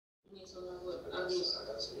some of what I get.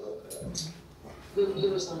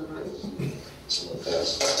 Give us some right.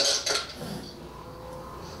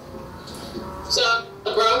 What's up,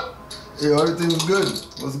 bro? Yeah, everything's good.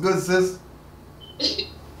 What's good, sis? I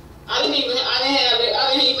didn't even have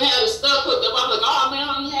the stuff hooked up. I'm like, oh man,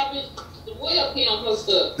 I don't have it. The webcam hooked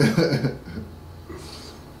up.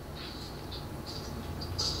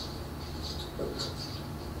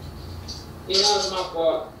 Yeah, that was my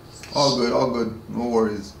fault. All good, all good. No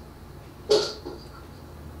worries.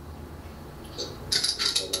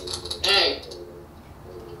 Hey.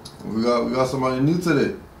 We got somebody new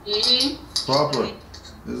today. Mm-hmm. Proper.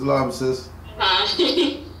 Islam, sis. Hi.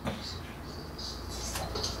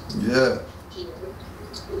 Yeah.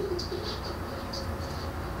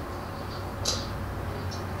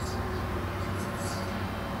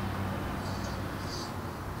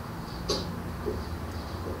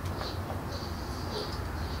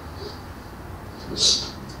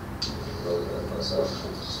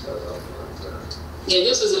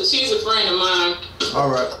 Yeah, she's a friend of mine. All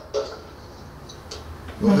right.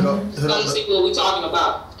 We'll hit up. Come see what we're talking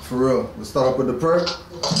about. For real. Let's start up with the prayer.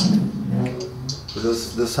 For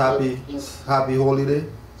this happy holy day.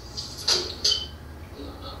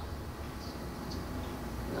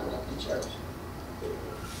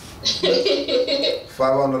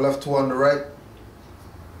 Five on the left, two on the right.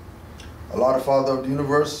 Allah, the Father of the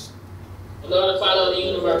universe. Allah, the Father of the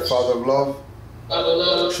universe. Father of love. Father of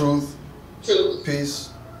love. Truth. Truth. Peace.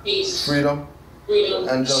 Peace. Freedom. Freedom.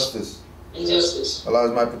 And justice. And justice. Allah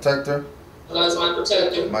is my protector. Allah is my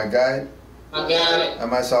protector. My guide. My guide. And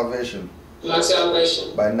my salvation. My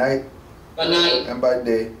salvation. By night. By night. And by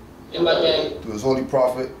day. And by day. To his holy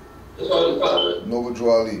prophet. His holy prophet. Noble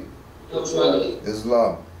Ali. Noble Ali.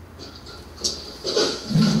 Islam.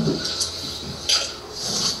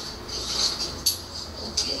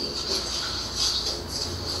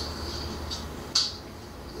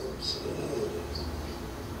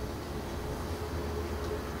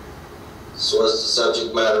 So what's the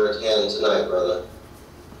subject matter at hand tonight, brother?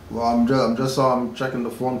 Well, I'm just checking the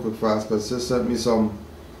phone quick fast because sis sent me some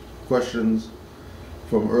questions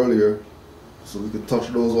from earlier, so we could touch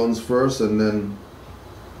those ones first and then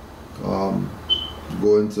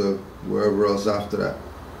go into wherever else after that.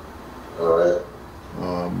 All right.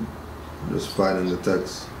 Just finding the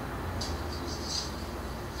text.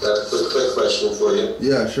 Got a quick question for you.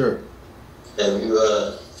 Yeah, sure.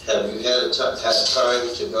 Have you had time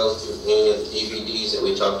to go through any of the DVDs that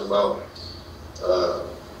we talked about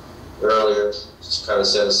earlier? Just kind of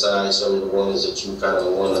set aside some of the ones that you kind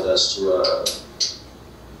of wanted us to,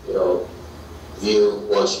 view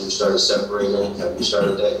once you started separating them. Have you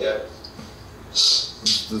started that yet?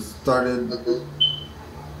 Started.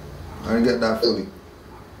 I didn't get that fully.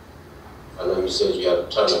 I know you said you had a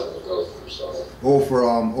ton of them to go through, so. For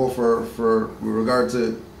with regard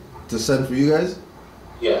to send for you guys.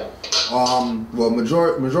 Yeah. Well,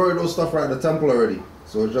 majority of those stuff are at the temple already.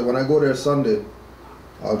 So just, when I go there Sunday,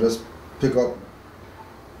 I'll just pick up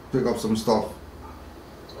some stuff.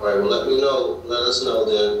 All right. Well, let us know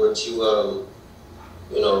then what you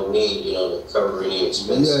need, to cover any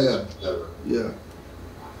expenses. Yeah.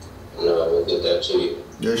 We'll get that to you.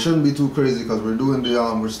 Yeah, it shouldn't be too crazy because we're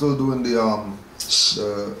still doing the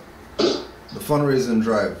fundraising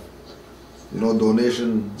drive.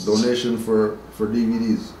 Donation for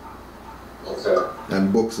DVDs. Okay.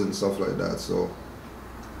 And books and stuff like that. So.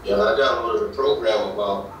 Yeah, I downloaded a program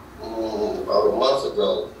about a month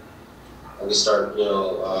ago. And we started,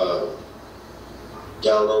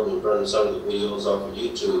 downloading and burning some of the videos off of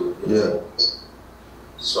YouTube. Yeah.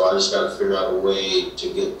 So I just got to figure out a way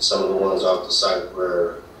to get some of the ones off the site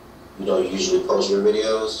where, you usually post your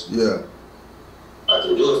videos. Yeah. I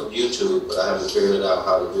can do it from YouTube, but I haven't figured out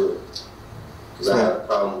how to do it. Because I have a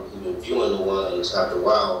problem even viewing the ones after a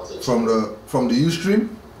while. From the Ustream?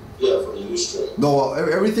 Yeah, from the Ustream. No,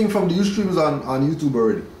 everything from the Ustream is on YouTube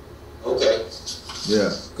already. Okay. Yeah,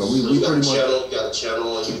 because we pretty much. You got a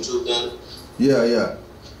channel on YouTube then? Yeah.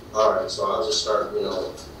 All right, so I'll just start,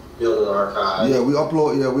 building an archive. Yeah, we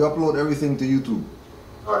upload everything to YouTube.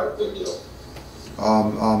 All right, good deal.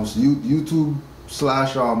 YouTube /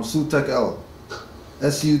 SUTEKL.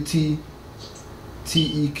 SUTTEKHEL.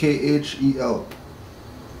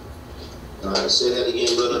 All right, say that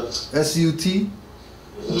again, brother. SUTTEKH.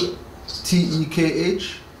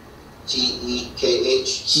 TEKH.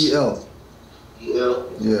 EL.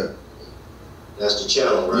 Yeah. That's the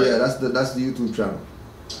channel, right? Yeah, that's the YouTube channel.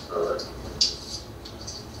 All right.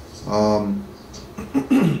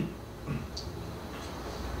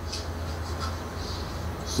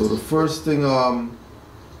 So the first thing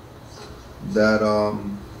that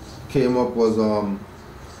came up was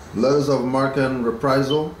Letters of marque and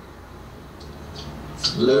reprisal.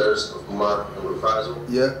 Letters of marque and reprisal.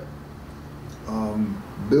 Yeah.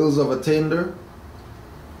 Bills of attainder.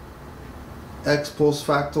 Ex post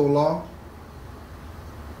facto law.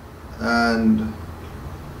 And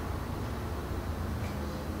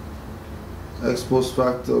ex post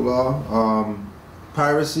facto law.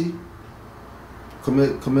 Piracy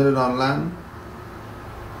committed on land.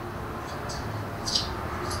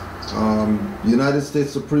 United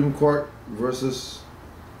States Supreme Court versus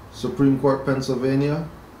Supreme Court Pennsylvania.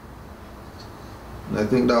 And I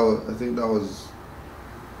think that was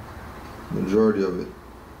majority of it.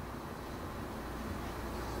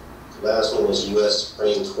 Last one was U.S.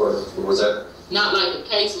 Supreme Court. What was that? Not like the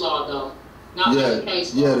case law though. Not like the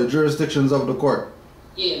case law. Yeah, the jurisdictions of the court.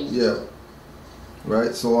 Yeah. Yeah.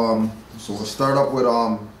 Right. So we'll start up with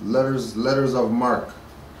letters of marque.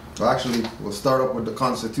 So actually, we'll start up with the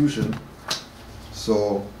Constitution,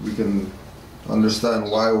 so we can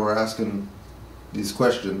understand why we're asking these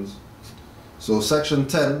questions. So Section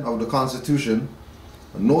 10 of the Constitution: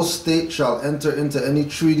 no state shall enter into any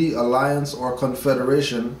treaty, alliance, or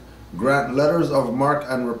confederation, grant letters of marque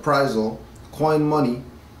and reprisal, coin money,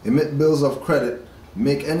 emit bills of credit,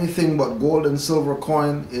 make anything but gold and silver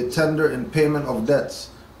coin a tender in payment of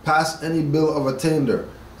debts, pass any bill of attainder,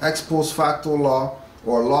 ex post facto law,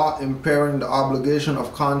 or law impairing the obligation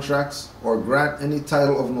of contracts, or grant any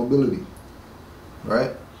title of nobility.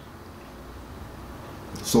 Right?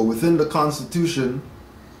 So within the Constitution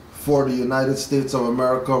for the United States of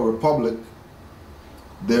America Republic,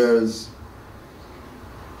 there's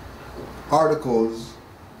articles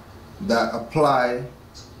that apply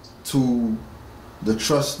to the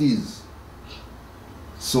trustees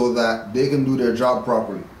so that they can do their job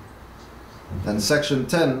properly. And Section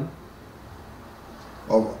 10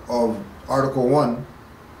 of Article 1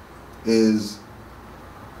 is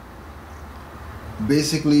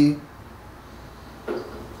basically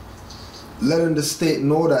letting the state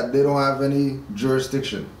know that they don't have any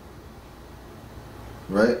jurisdiction,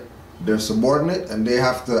 right? They're subordinate and they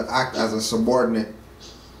have to act as a subordinate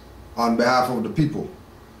on behalf of the people,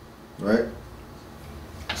 right?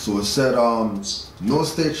 So it said, no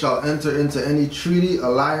state shall enter into any treaty,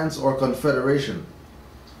 alliance, or confederation.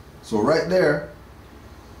 So right there,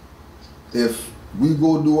 if we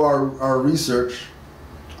go do our research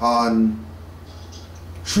on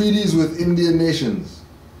treaties with Indian nations,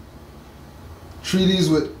 treaties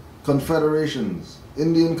with confederations,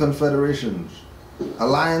 Indian confederations,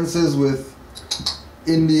 alliances with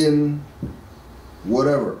Indian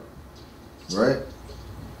whatever, right?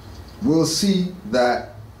 We'll see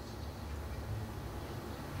that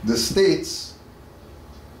the states,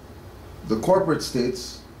 the corporate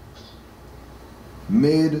states,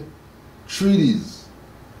 made treaties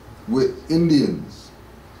with Indians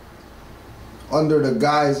under the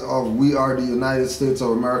guise of we are the United States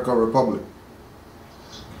of America Republic.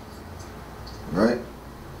 Right?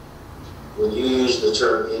 When you use the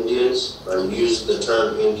term Indians, are you use the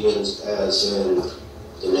term Indians as in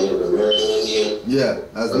the Native American Indian? Yeah,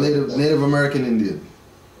 as Native American Indian.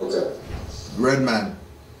 Okay. Red man.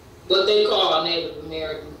 What they call Native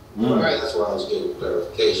American. Mm. Right. That's why I was getting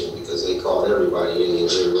clarification, because they called everybody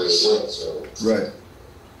Indians everywhere they went. So. Right.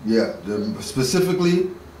 Yeah. Specifically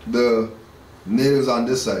the natives on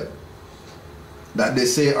this side that they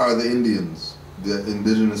say are the Indians, the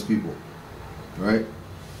indigenous people. Right?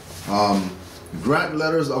 Grant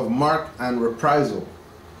letters of marque and reprisal.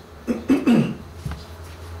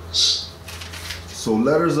 So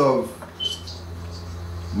letters of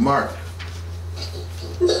marque.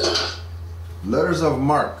 Letters of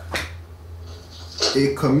marque.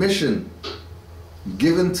 A commission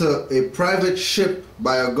given to a private ship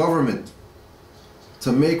by a government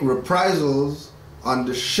to make reprisals on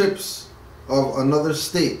the ships of another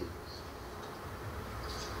state.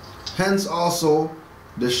 Hence also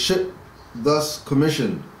the ship thus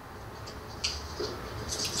commissioned.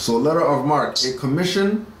 So letter of marque, a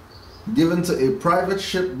commission given to a private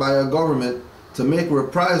ship by a government to make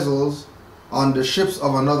reprisals on the ships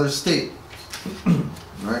of another state.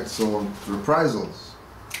 Right, so reprisals.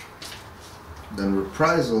 Then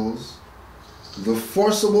reprisals, the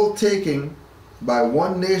forcible taking by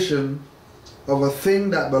one nation of a thing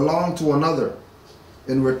that belonged to another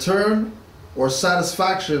in return or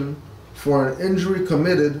satisfaction for an injury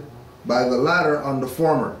committed by the latter on the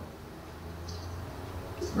former.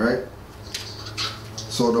 Right?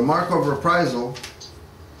 So the mark of reprisal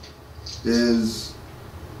is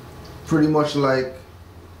pretty much like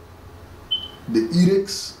the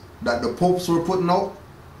edicts that the popes were putting out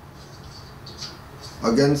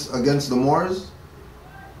against the Moors.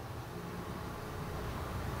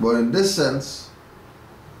 But in this sense,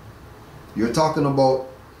 you're talking about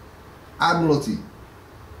admiralty,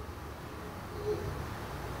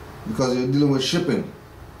 because you're dealing with shipping.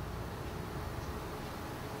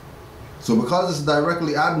 So because it's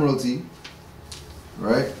directly admiralty,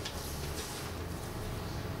 right,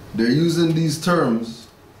 they're using these terms,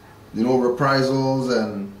 you know, reprisals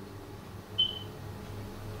and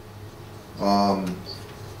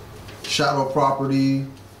shadow property,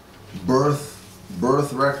 birth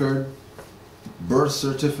record, birth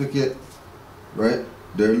certificate, right?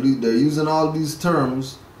 They're using all these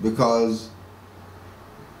terms because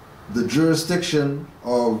the jurisdiction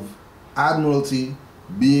of admiralty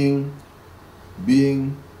being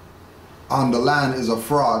on the land is a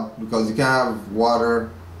fraud, because you can't have water,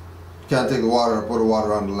 you can't take the water and put the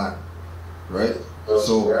water on the land, right?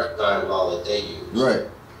 So maritime law that they use.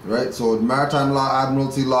 Right. So maritime law,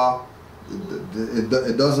 admiralty law,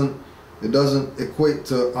 it doesn't equate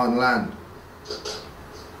to on land.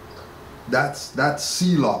 That's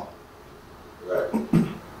sea law. Right.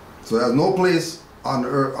 So there's no place on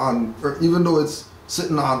earth, even though it's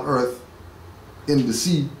sitting on earth in the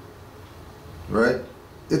sea, right?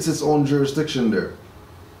 It's its own jurisdiction there,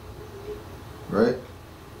 right?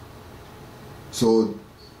 So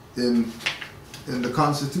in the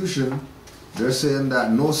Constitution, they're saying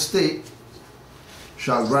that no state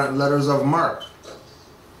shall grant letters of marque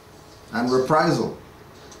and reprisal.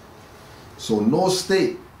 So no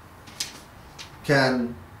state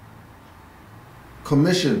can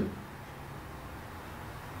commission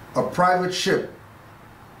a private ship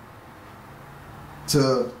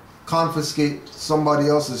to confiscate somebody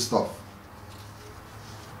else's stuff,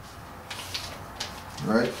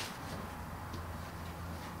 right?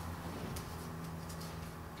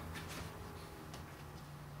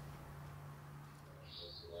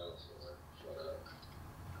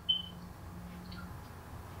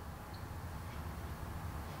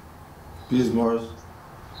 Peace, Morris.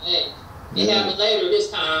 Hey, it happened later this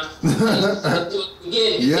time.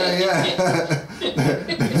 Yeah.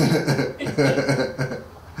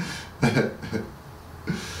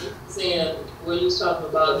 Saying what you was talking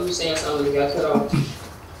about, you were saying something that got cut off.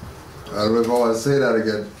 I don't know if I want to say that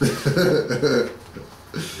again.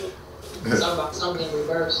 Something about something in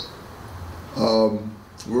reverse.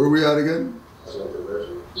 Where are we at again?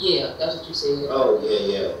 Yeah, that's what you said. Oh,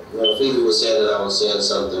 yeah. Well, Phoebe was saying that I was saying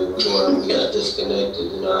something before we got disconnected.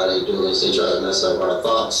 You know how they do this, they try to mess up our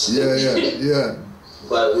thoughts. Yeah.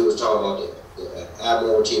 But we were talking about the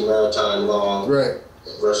admiralty, maritime law, right,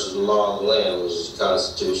 versus the law of the land, which is the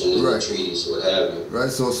Constitution and right, the treaties, what have you. Right,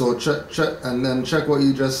 so check, and then check what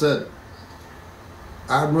you just said.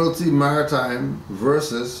 Admiralty, maritime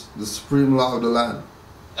versus the supreme law of the land.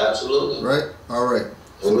 Absolutely. Right? All right.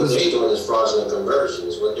 And what they're doing is fraudulent conversion,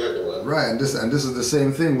 is what they're doing. Right, and this is the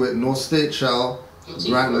same thing with no state shall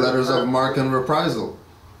grant letters of marque and reprisal.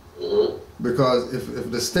 Mm-hmm. Because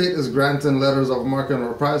if the state is granting letters of marque and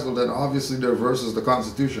reprisal, then obviously they're versus the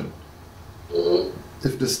Constitution. Mm-hmm.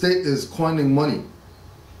 If the state is coining money,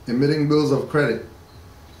 emitting bills of credit,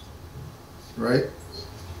 right,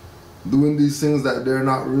 doing these things that they're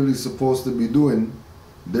not really supposed to be doing,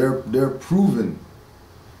 they're proving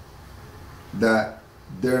that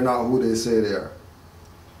they're not who they say they are,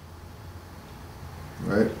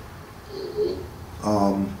 right?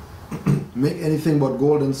 Make anything but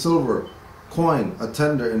gold and silver, coin,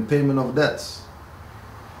 attainder in payment of debts,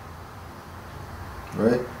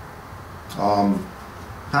 right?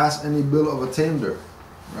 Pass any bill of attainder,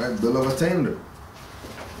 right? Bill of attainder.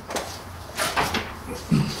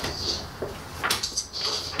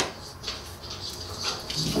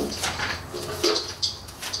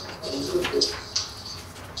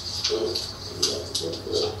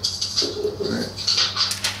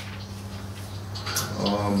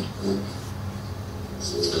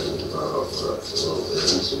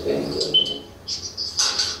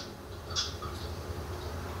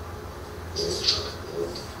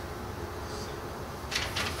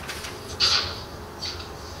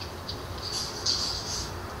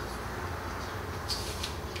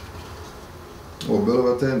 Oh, bill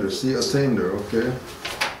of attainder. See attainder, okay.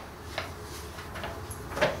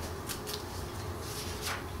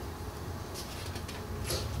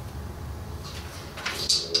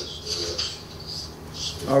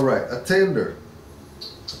 All right, attainder.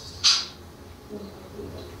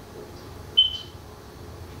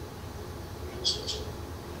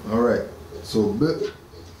 All right, so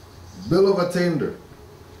bill of attainder,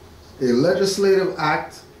 a legislative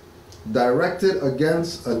act directed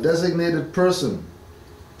against a designated person,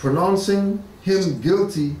 pronouncing him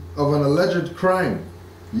guilty of an alleged crime,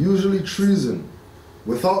 usually treason,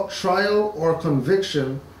 without trial or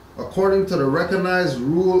conviction according to the recognized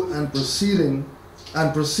rule and proceeding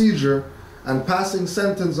and procedure, and passing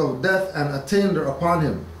sentence of death and attainder upon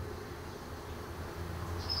him.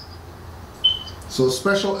 So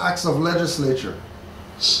special acts of legislature.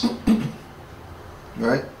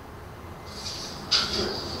 Right?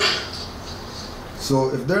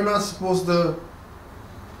 So if they're not supposed to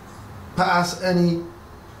pass any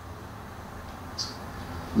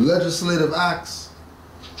legislative acts,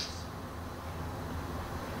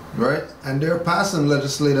 right, and they're passing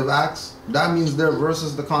legislative acts, that means they're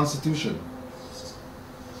versus the Constitution.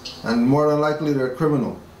 And more than likely they're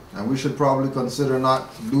criminal. And we should probably consider not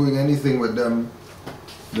doing anything with them,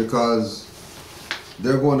 because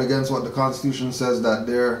they're going against what the Constitution says that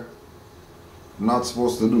they're not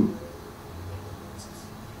supposed to do.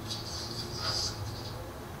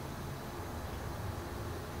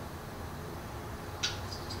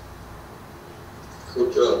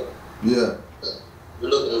 Good job. Yeah. You're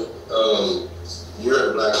looking, you're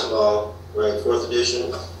in Black's Law, right? 4th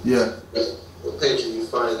edition? Yeah. What page are you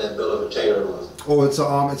finding that bill of attainder on? Oh, it's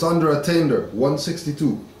under attainder,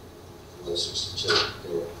 162. 162.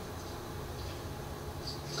 Yeah.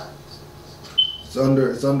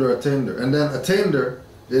 It's under attainder. And then attainder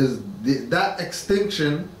is that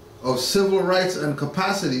extinction of civil rights and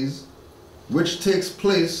capacities which takes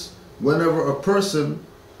place whenever a person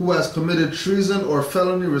who has committed treason or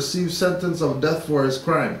felony receives sentence of death for his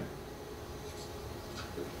crime.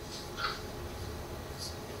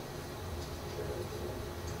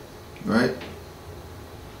 Right?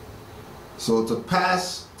 So to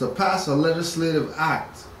pass a legislative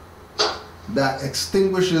act that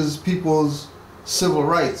extinguishes people's civil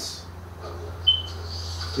rights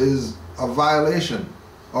is a violation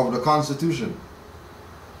of the Constitution.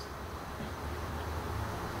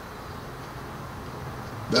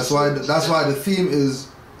 That's why the theme is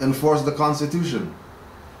enforce the Constitution.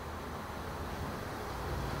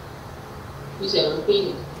 You said repeat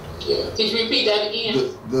it. Yeah. Could you repeat that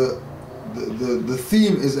again? The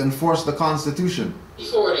theme is enforce the Constitution.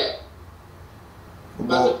 Before that,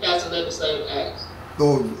 about the passing legislative acts.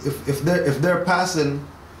 So if they're passing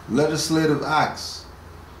legislative acts,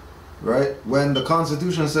 right, when the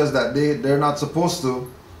Constitution says that they're not supposed to,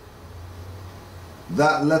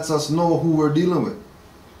 that lets us know who we're dealing with.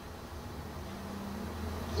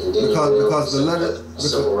 Because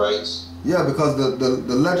civil rights. Yeah, because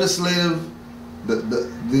the legislative,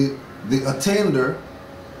 the attainder,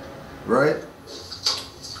 right?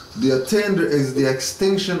 The attainder is the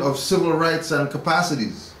extinction of civil rights and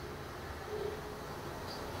capacities.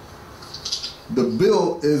 The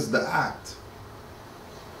bill is the act.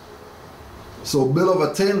 So bill of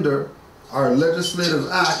attainder are legislative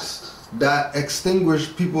acts that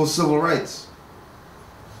extinguish people's civil rights.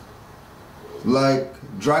 Like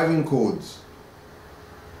driving codes.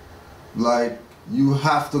 Like you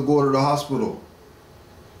have to go to the hospital.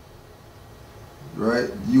 Right?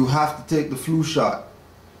 You have to take the flu shot.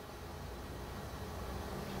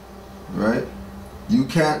 Right? You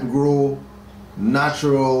can't grow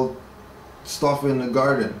natural stuff in the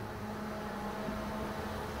garden.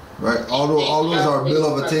 Right? All those are bill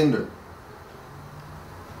of attainder.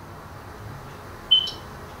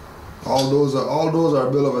 All those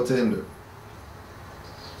are bill of attainder.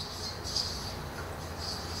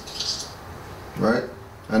 Right?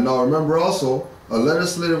 And now remember also, a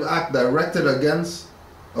legislative act directed against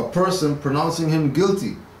a person pronouncing him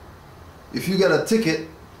guilty. If you get a ticket,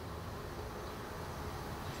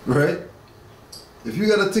 right? If you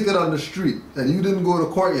get a ticket on the street and you didn't go to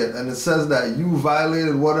court yet and it says that you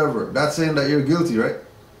violated whatever, that's saying that you're guilty, right?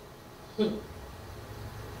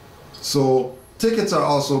 So tickets are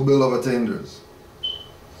also bill of attainders.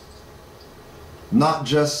 Not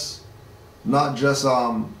just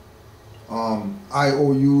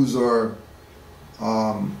IOUs or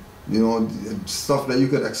you know, stuff that you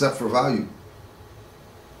could accept for value.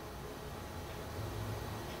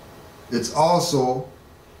 It's also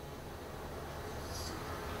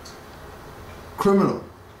criminal,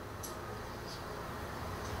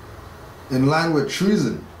 in line with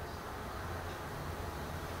treason.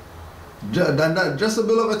 Just a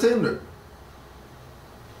bill of attainder.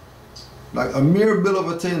 Like a mere bill of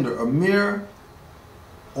attainder, a mere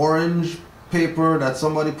orange paper that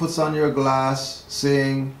somebody puts on your glass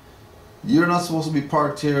saying you're not supposed to be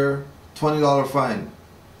parked here, $20 fine,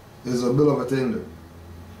 is a bill of attainder.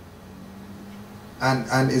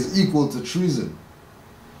 And is equal to treason,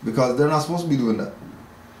 because they're not supposed to be doing that.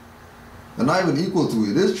 They're not even equal to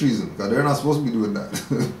it. It is treason, because they're not supposed to be doing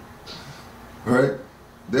that. Right?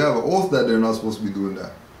 They have an oath that they're not supposed to be doing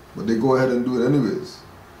that, but they go ahead and do it anyways.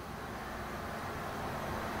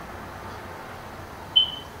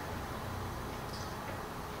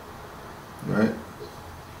 right?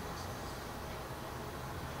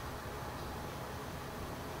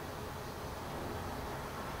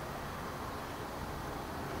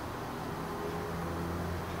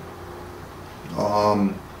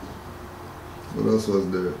 What else was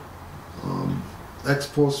there? Ex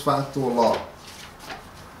post facto law.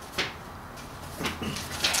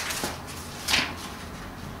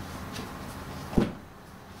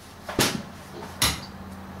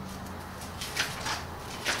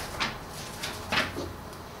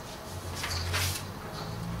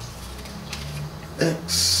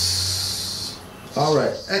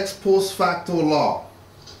 Ex post facto law.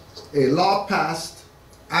 A law passed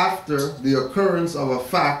after the occurrence of a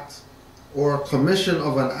fact or commission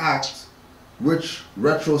of an act which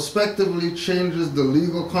retrospectively changes the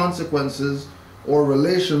legal consequences or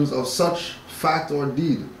relations of such fact or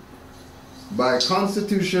deed. By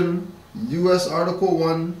Constitution, U.S. Article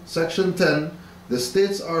 1, Section 10, the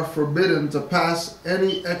states are forbidden to pass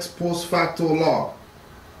any ex post facto law.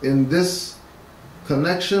 In this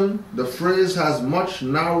connection, the phrase has much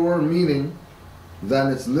narrower meaning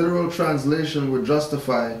than its literal translation would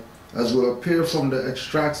justify, as will appear from the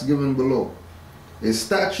extracts given below. A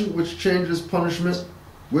statute which changes punishment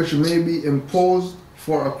which may be imposed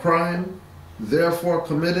for a crime therefore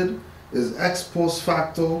committed is ex post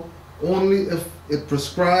facto only if it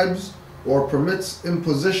prescribes or permits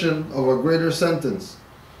imposition of a greater sentence.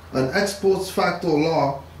 An ex post facto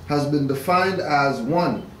law has been defined as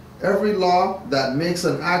 1. Every law that makes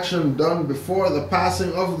an action done before the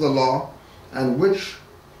passing of the law and which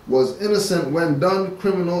was innocent when done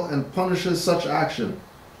criminal and punishes such action.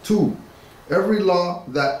 2. Every law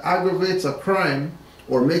that aggravates a crime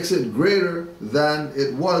or makes it greater than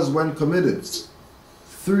it was when committed.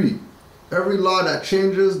 3. Every law that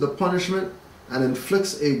changes the punishment and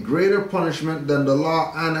inflicts a greater punishment than the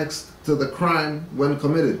law annexed to the crime when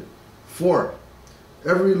committed. 4.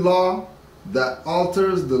 Every law that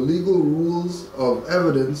alters the legal rules of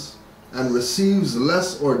evidence and receives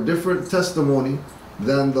less or different testimony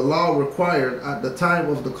than the law required at the time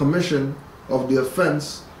of the commission of the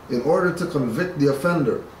offense in order to convict the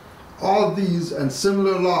offender. All these and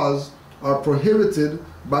similar laws are prohibited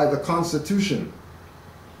by the Constitution.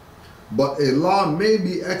 But a law may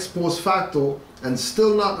be ex post facto and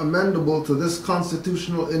still not amendable to this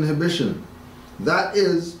constitutional inhibition. That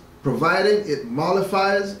is, providing it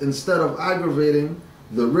mollifies instead of aggravating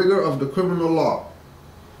the rigor of the criminal law.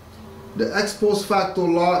 The ex post facto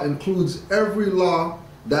law includes every law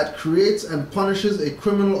that creates and punishes a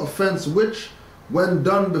criminal offense which, when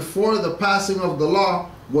done before the passing of the law,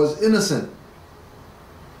 was innocent.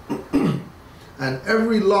 And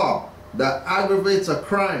every law that aggravates a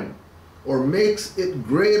crime or makes it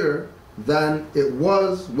greater than it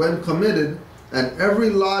was when committed, and every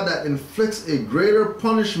law that inflicts a greater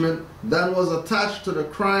punishment than was attached to the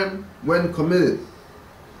crime when committed.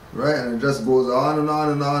 Right? And it just goes on and on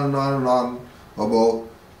and on and on and on about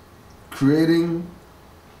creating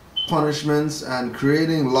punishments and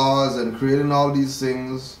creating laws and creating all these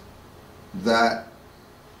things that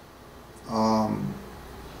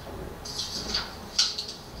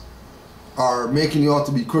are making you out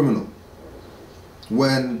to be criminal.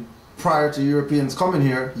 When prior to Europeans coming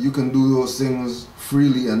here, you can do those things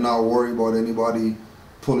freely and not worry about anybody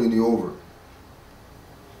pulling you over.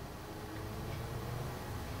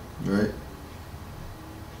 Right?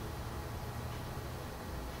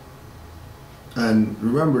 And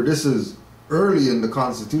remember, this is early in the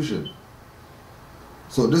Constitution.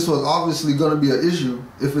 So this was obviously going to be an issue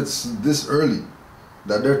if it's this early.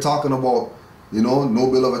 That they're talking about, you know, no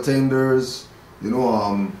bill of attainders, you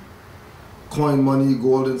know, coin money,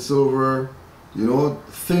 gold and silver, you know,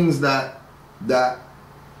 things that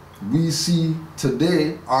we see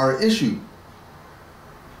today are an issue.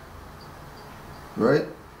 Right?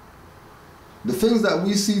 The things that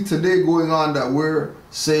we see today going on that we're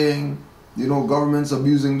saying, you know, governments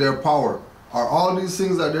abusing their power, are all these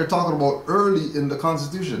things that they're talking about early in the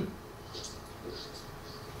Constitution.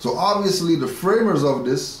 So obviously the framers of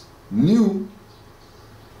this knew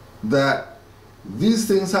that these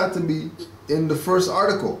things had to be in the first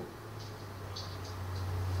article.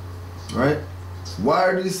 Right? Why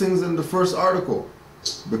are these things in the first article?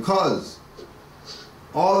 Because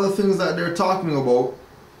all the things that they're talking about,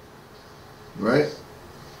 right,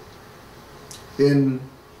 in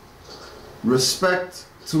respect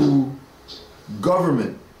to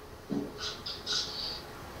government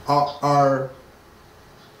are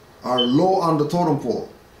low on the totem pole.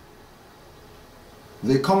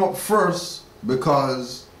 They come up first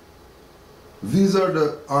because these are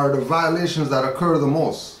the violations that occur the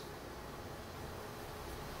most.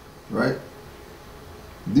 Right?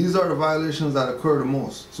 these are the violations that occur the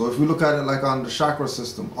most. So if we look at it like on the chakra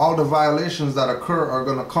system, all the violations that occur are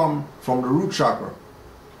going to come from the root chakra.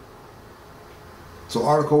 So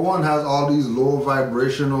Article 1 has all these low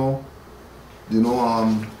vibrational,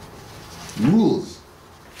 rules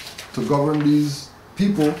to govern these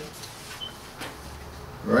people,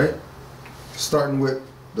 right? Starting with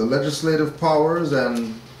the legislative powers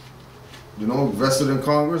and, vested in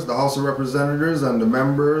Congress, the House of Representatives and the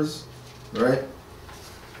members, right?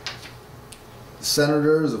 The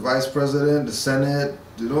senators, the vice president, the Senate,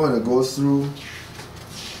 and it goes through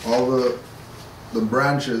all the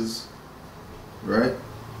branches, right?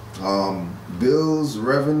 Bills,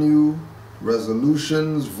 revenue,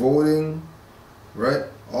 resolutions, voting, right?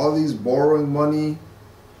 All these borrowing money,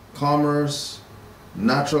 commerce,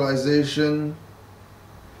 naturalization,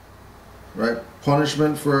 right?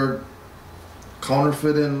 Punishment for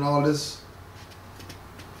counterfeiting and all this,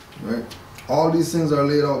 right? All these things are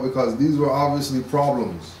laid out because these were obviously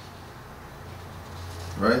problems,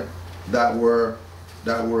 right? That were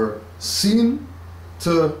seen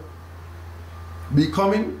to be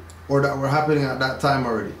coming or that were happening at that time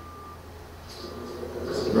already,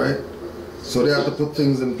 right? So they have to put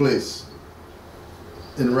things in place,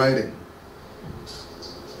 in writing,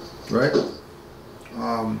 right?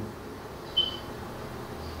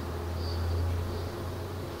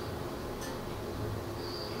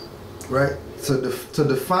 Right? To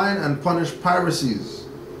define and punish piracies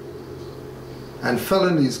and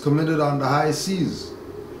felonies committed on the high seas,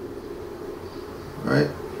 right?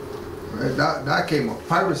 Right? That came up,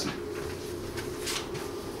 piracy,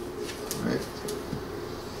 right?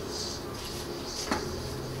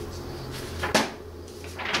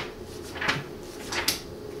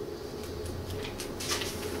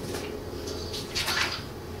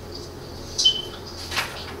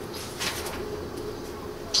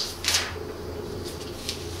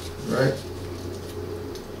 Right?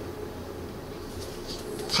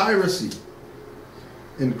 Piracy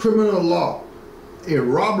in criminal law, a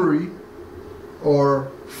robbery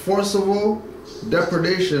or forcible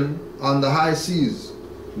depredation on the high seas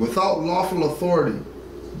without lawful authority,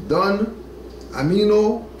 done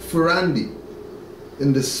amino furandi,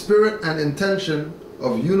 in the spirit and intention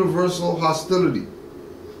of universal hostility.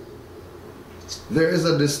 There is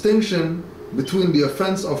a distinction between the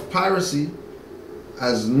offense of piracy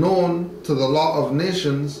as known to the law of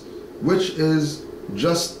nations, which is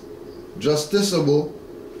justiciable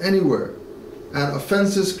anywhere, and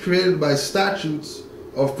offenses created by statutes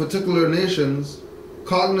of particular nations,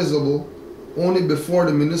 cognizable only before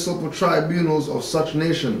the municipal tribunals of such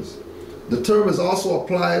nations. The term is also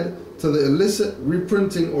applied to the illicit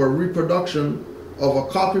reprinting or reproduction of a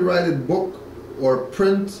copyrighted book or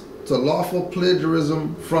print to lawful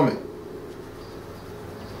plagiarism from it.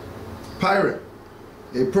 Pirate,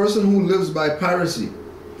 a person who lives by piracy,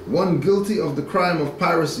 one guilty of the crime of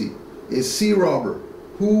piracy, a sea robber,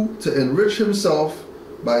 who, to enrich himself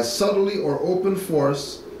by subtly or open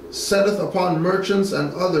force, setteth upon merchants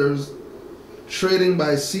and others trading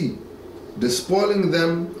by sea, despoiling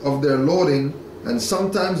them of their loading, and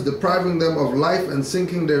sometimes depriving them of life and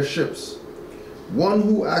sinking their ships. One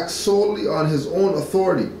who acts solely on his own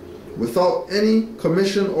authority, without any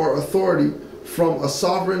commission or authority from a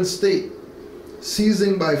sovereign state,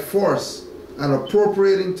 seizing by force and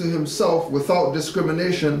appropriating to himself without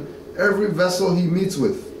discrimination every vessel he meets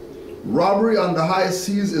with. Robbery on the high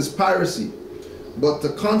seas is piracy, but to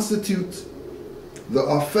constitute the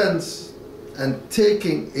offense and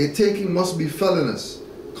a taking must be felonious.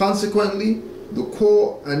 Consequently, the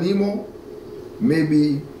quo animo may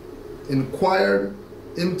be inquired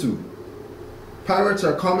into. Pirates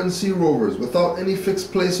are common sea rovers without any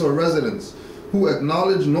fixed place or residence, who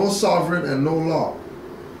acknowledge no sovereign and no law,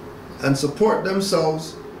 and support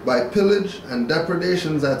themselves by pillage and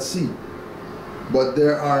depredations at sea. But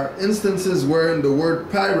there are instances wherein the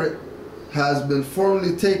word pirate has been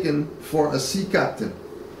formally taken for a sea captain.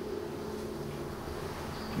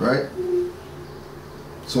 Right?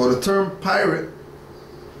 So the term pirate,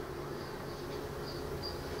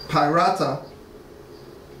 pirata,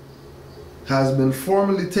 has been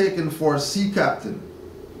formally taken for a sea captain.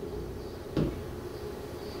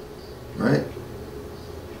 Right?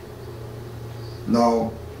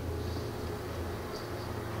 Now,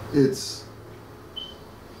 it's,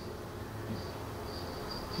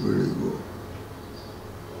 where did it go?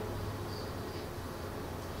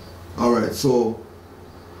 All right, so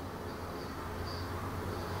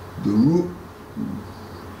the root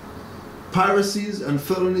piracies and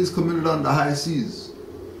felonies committed on the high seas,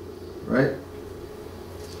 right?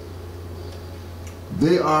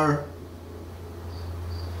 They are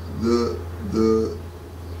the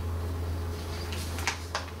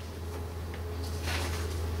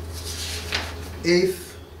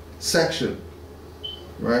 8th section,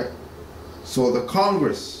 right? So the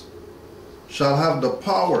Congress shall have the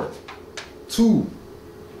power to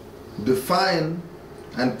define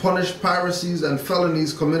and punish piracies and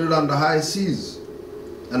felonies committed on the high seas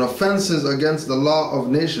and offenses against the law of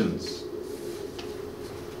nations,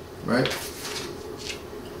 right?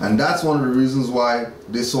 And that's one of the reasons why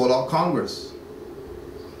they sold out Congress.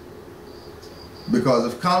 Because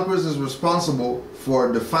if Congress is responsible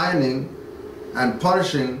for defining and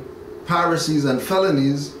punishing piracies and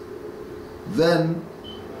felonies, then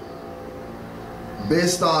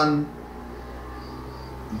based on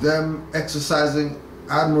them exercising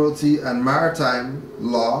admiralty and maritime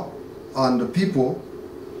law on the people,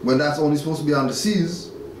 when that's only supposed to be on the seas,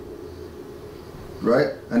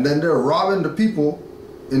 right? And then they're robbing the people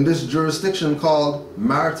in this jurisdiction called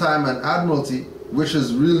maritime and admiralty, which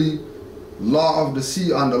is really law of the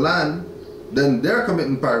sea on the land, then they're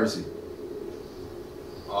committing piracy.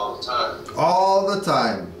 All the time. All the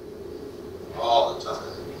time. All the time.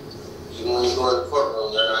 Even when you go in the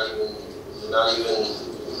courtroom, they're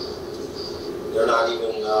not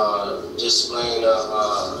even displaying a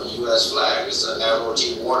U.S. flag. It's an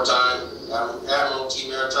Admiralty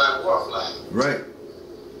Maritime War flag. Right.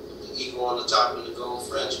 The eagle on the top and the gold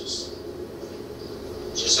fringes.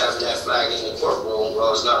 Just having that flag in the courtroom,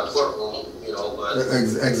 well, it's not a courtroom, you know, but...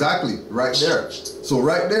 Exactly, right there. So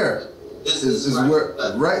right there is where...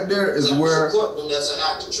 Right there is where... It's a courtroom, that's an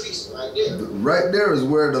act of treason, right there. Right there is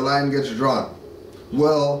where the line gets drawn.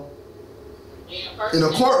 Well, in a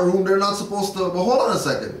courtroom, they're not supposed to... But hold on a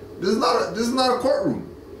second. This is not a courtroom.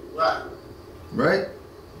 Right. Right?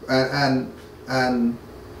 And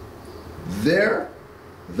there,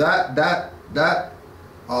 that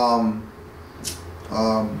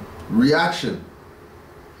reaction.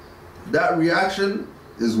 That reaction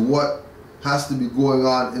is what has to be going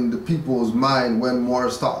on in the people's mind when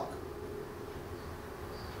Moors talk.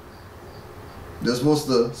 They're supposed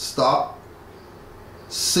to stop,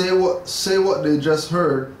 say what they just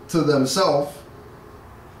heard to themselves,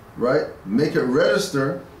 right? Make it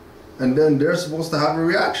register, and then they're supposed to have a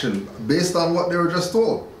reaction based on what they were just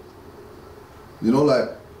told. You know, like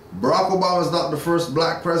Barack Obama is not the first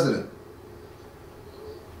black president.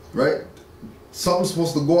 Right? Something's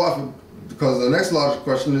supposed to go off, because the next logical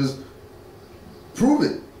question is, prove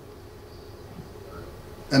it.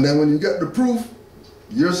 And then when you get the proof,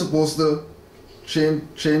 you're supposed to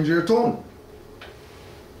change your tone.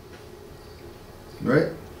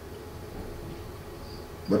 Right?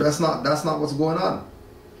 But that's not what's going on.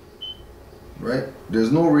 Right?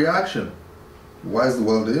 There's no reaction. Why is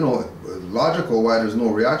logical why there's no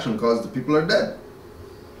reaction? Because the people are dead.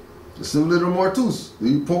 Just a little more tools.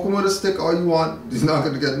 You poke him with a stick all you want, he's not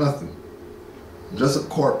going to get nothing. Just a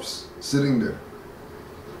corpse sitting there.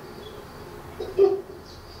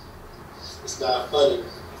 It's not funny.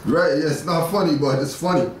 Right, yeah, it's not funny, but it's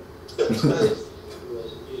funny.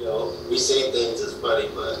 You know, we say things as funny,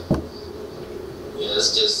 but yeah,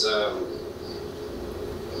 it's just,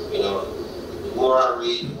 you know, the more I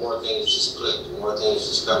read, the more things just click, the more things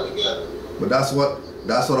just come together. But that's what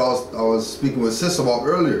I was speaking with Sis about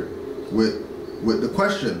earlier, with the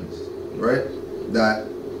questions, right? That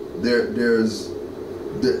there's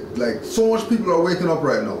like so much people are waking up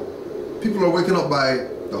right now. People are waking up by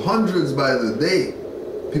the hundreds by the day.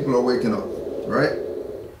 People are waking up, right?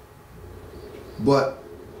 But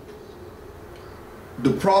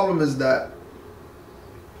the problem is that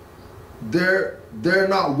they're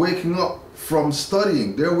not waking up from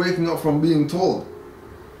studying. They're waking up from being told.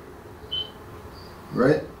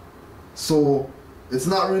 Right? So it's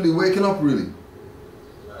not really waking up really.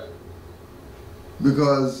 Right.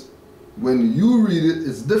 Because when you read it,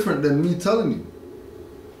 it's different than me telling you.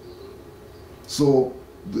 So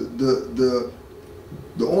the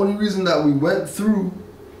only reason that we went through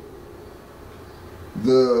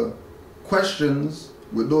the questions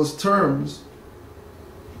with those terms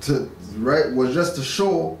was just to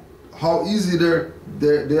show how easy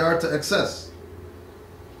they are to access.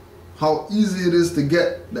 How easy it is to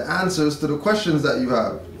get the answers to the questions that you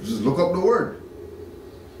have. Just look up the word.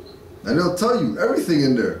 And it'll tell you everything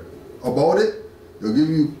in there about it. It'll give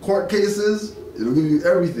you court cases. It'll give you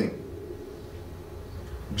everything.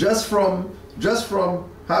 Just from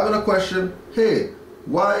having a question, hey,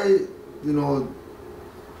 why,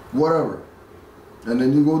 whatever. And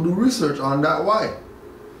then you go do research on that why.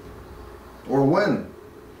 Or when.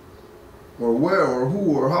 Or where, or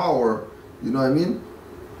who, or how, or, you know what I mean?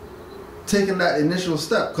 Taking that initial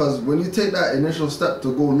step, because when you take that initial step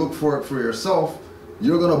to go look for it for yourself,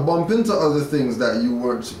 you're going to bump into other things that you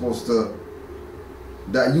weren't supposed to,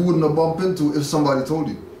 that you wouldn't have bumped into if somebody told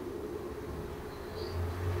you.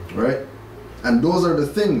 right? And those are the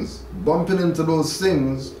things, bumping into those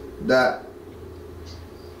things that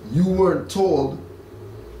you weren't told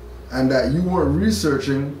and that you weren't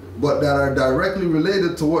researching, but that are directly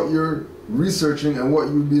related to what you're researching and what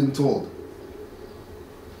you're being told.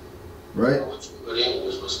 Right? What you put in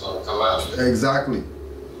is what's going to come out. Exactly. You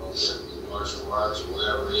know, martial arts or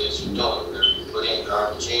whatever it is you're doing, whatever you put in,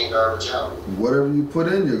 garbage in, garbage out. Whatever you put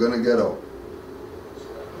in, you're going to get out.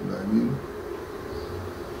 You know what I mean?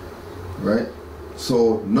 Right?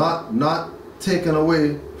 So not taken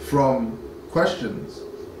away from questions.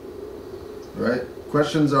 Right?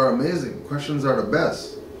 Questions are amazing. Questions are the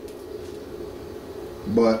best.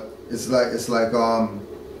 But it's like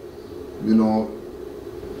you know,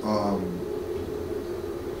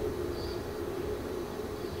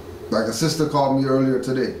 like a sister called me earlier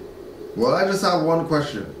today. Well, I just have one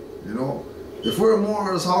question. You know, if we're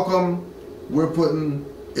Moors, how come we're putting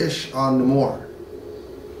ish on the Moor?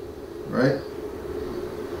 Right?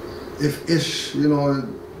 If ish, you know,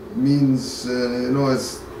 means you know,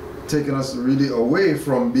 it's taking us really away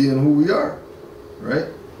from being who we are, right?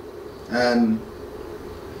 And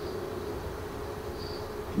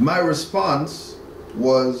my response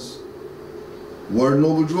was, what did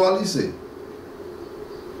Noble Drew Ali say?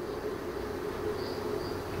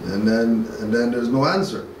 And then there's no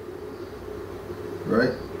answer,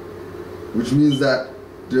 right? Which means that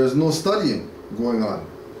there's no studying going on,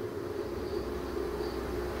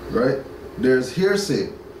 right? There's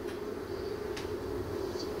hearsay.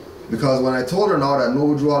 Because when I told her now that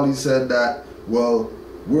Noble Drew Ali said that, well,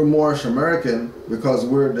 we're Moorish American because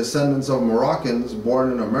we're descendants of Moroccans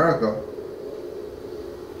born in America,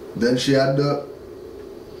 then she had the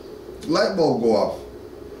light bulb go off.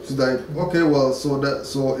 She's like, okay, well, so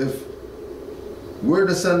if we're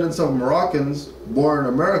descendants of Moroccans born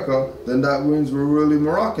in America, then that means we're really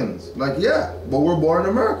Moroccans. Like, yeah, but we're born in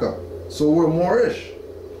America, so we're Moorish.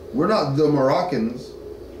 We're not the Moroccans.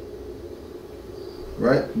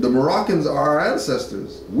 Right? The Moroccans are our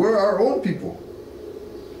ancestors. We're our own people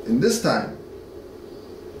in this time.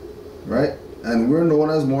 Right? And we're known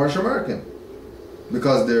as Moorish American.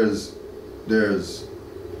 Because there's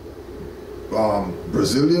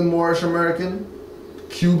Brazilian Moorish American,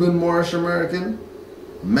 Cuban Moorish American,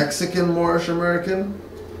 Mexican Moorish American,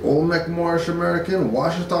 Olmec Moorish American,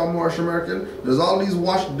 Washita Moorish American. There's all these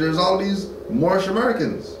Moorish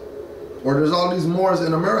Americans. Or there's all these Moors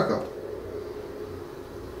in America.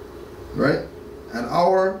 Right? And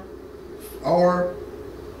our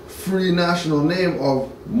free national name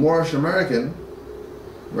of Moorish American,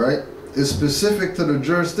 right, is specific to the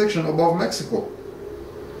jurisdiction above Mexico.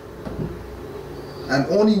 And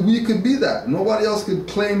only we could be that. Nobody else could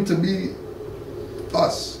claim to be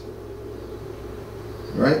us.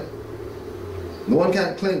 Right? No one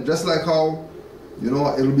can claim, just like how, you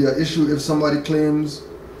know, it'll be an issue if somebody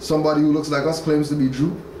who looks like us claims to be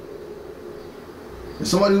Jew. If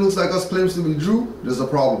somebody who looks like us claims to be Jew, there's a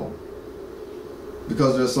problem.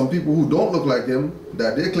 Because there's some people who don't look like him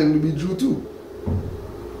that they claim to be Jew too.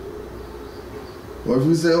 Or if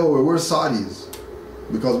we say, oh, we're Saudis,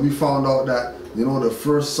 because we found out that, you know, the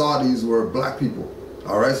first Saudis were black people.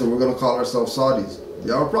 Alright, so we're going to call ourselves Saudis.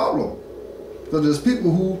 You have a problem. Because there's people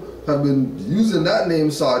who have been using that name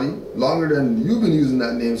Saudi longer than you've been using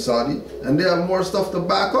that name Saudi, and they have more stuff to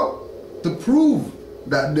back up, to prove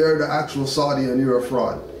that they're the actual Saudi and you're a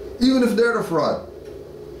fraud. Even if they're the fraud.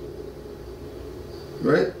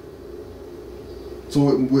 Right?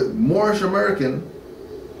 So with Moorish American,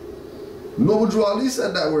 Noble Drew Ali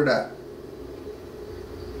said that we're that.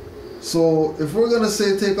 So if we're going to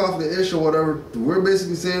say take off the ish or whatever, we're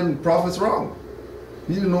basically saying Prophet's wrong.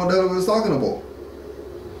 He didn't know what the hell he was talking about.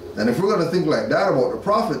 And if we're going to think like that about the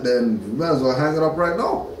Prophet, then we might as well hang it up right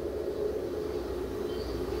now.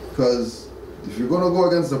 Because if you're going to go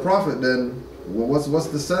against the Prophet, then what's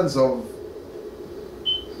the sense of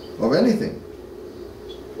anything?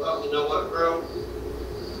 Well, you know what, bro?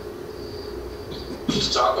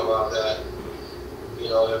 Just talking about that. You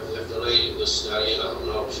know, if the lady was studying, I don't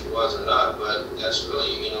know if she was or not, but that's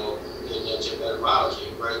really, you know, getting into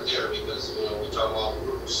etymology right there, because, you know, we talk about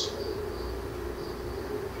roots.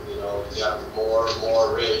 You know, you got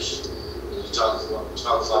Moorish, and you talk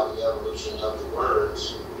about the evolution of the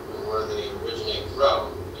words and where they originate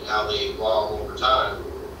from and how they evolve over time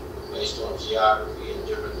based on geography and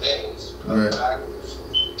different things, other factors.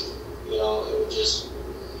 You know, it would just,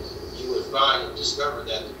 you would discover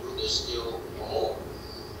that the root is still Moor.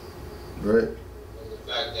 Right. And the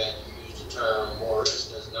fact that you use the term Moorish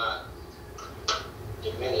does not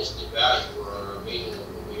diminish the value or meaning of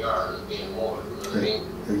who we are as being Moor. You know what I mean?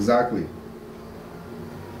 Exactly.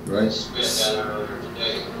 Right? I spent that earlier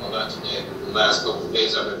today. Well, not today, but the last couple of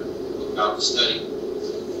days I've been out to study.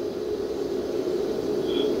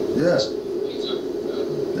 Yeah.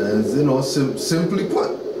 And, you know, simply put,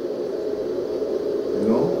 you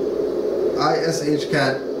know, ISH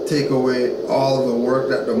can't take away all the work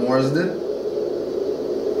that the Moors did.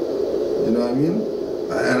 You know what I mean?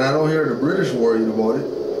 And I don't hear the British worried about it.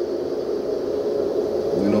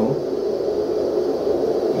 You know?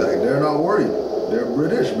 Like, they're not worried. They're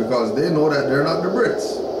British because they know that they're not the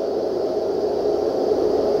Brits.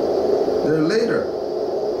 They're later.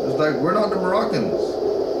 It's like, we're not the Moroccans.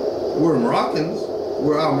 We're Moroccans.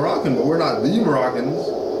 We're Moroccan, but we're not the Moroccans.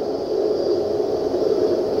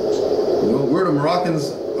 You know, we're the Moroccans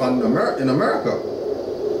in America.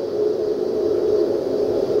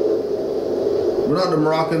 We're not the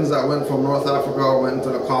Moroccans that went from North Africa, went to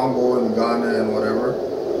the Congo and Ghana and whatever.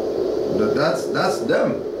 That's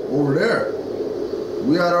them over there.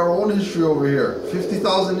 We had our own history over here.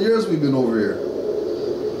 50,000 years we've been over here.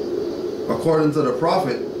 According to the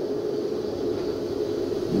prophet.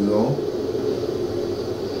 You know?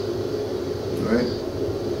 Right?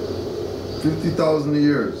 50,000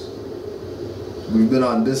 years we've been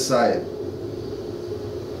on this side.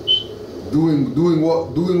 Doing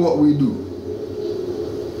what we do.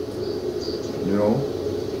 You know?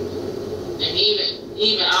 And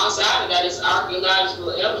even outside of that, it's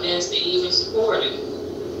archaeological evidence to even support it.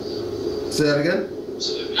 Say that again?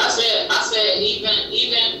 I said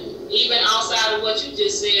even outside of what you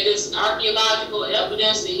just said, it's archaeological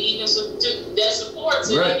evidence that even that supports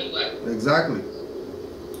it anyway. Exactly.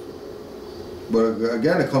 But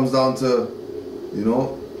again, it comes down to, you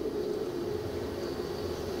know,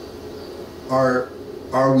 are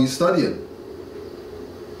we studying?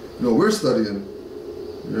 You know, we're studying.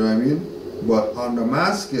 You know what I mean? But on the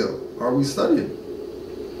mass scale, are we studying?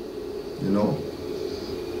 You know?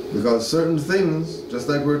 Because certain things, just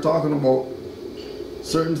like we're talking about,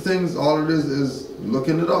 certain things, all it is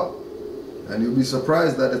looking it up. And you'll be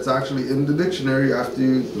surprised that it's actually in the dictionary after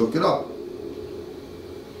you look it up.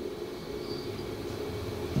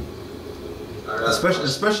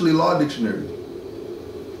 Especially law dictionary.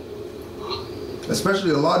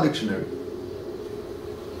 Especially a law dictionary.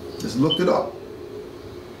 Just look it up.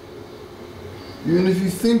 Even if you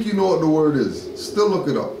think you know what the word is, still look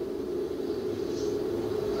it up.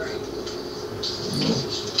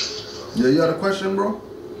 Yeah, you had a question, bro?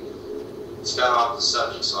 It's kind of off the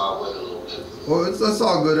subject, so I'll wait a little bit. Oh, that's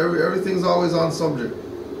all good. Everything's always on subject.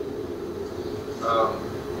 I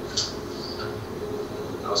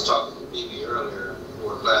was talking to BB earlier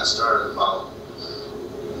before class started about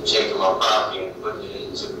taking my property and putting it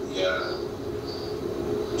into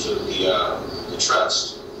the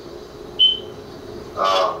trust.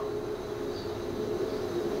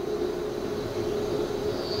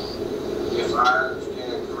 If I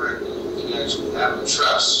understand correctly, you can actually have a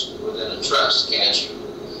trust within a trust, can't you?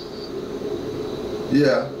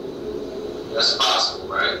 Yeah. That's possible,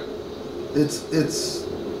 right? It's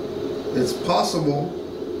possible.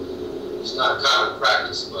 It's not common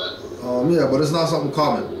practice, but yeah, but it's not something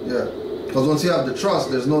common. Yeah, because once you have the trust,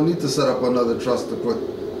 there's no need to set up another trust to put.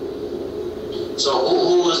 So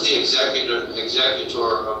who is the executor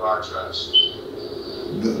of our trust?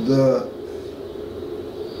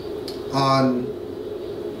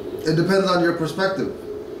 It depends on your perspective.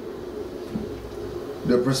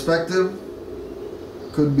 The perspective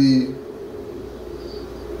could be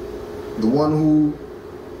the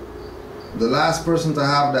last person to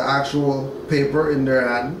have the actual paper in their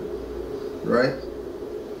hand, right?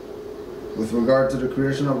 With regard to the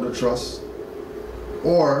creation of the trust.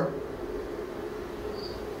 Or,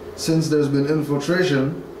 since there's been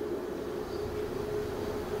infiltration,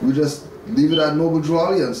 we just leave it at Noble Drew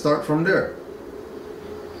Ali and start from there.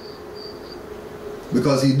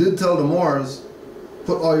 Because he did tell the Moors,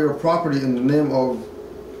 put all your property in the name of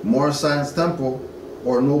Moor Science Temple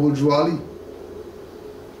or Noble Drew Ali.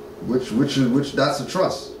 Which that's a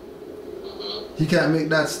trust. He can't make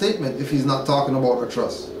that statement if he's not talking about a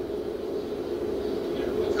trust. Yeah,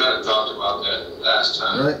 we kind of talked about that last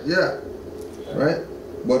time. Right? Yeah. Right?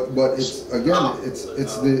 But it's again it's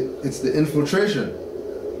the infiltration.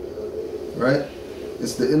 Right?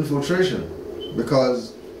 It's the infiltration.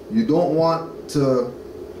 Because you don't want to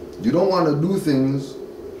do things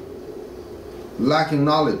lacking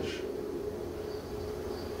knowledge.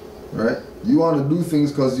 Right? You want to do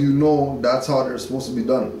things because you know that's how they're supposed to be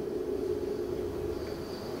done.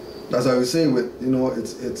 That's why we say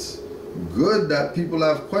it's good that people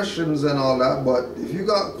have questions and all that, but if you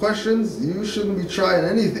got questions, you shouldn't be trying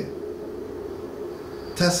anything.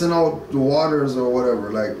 Testing out the waters or whatever.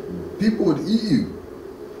 Like, people would eat you.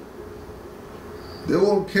 They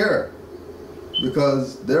won't care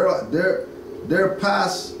because they're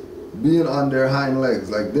past being on their hind legs.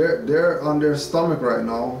 Like they're on their stomach right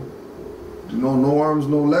now. You know, no arms,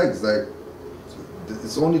 no legs. Like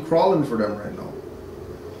it's only crawling for them right now.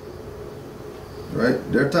 Right?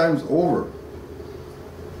 Their time's over.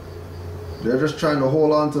 They're just trying to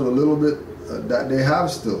hold on to the little bit that they have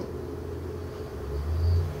still.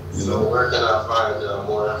 You know? So where can I find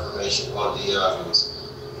more information on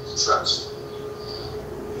the trust?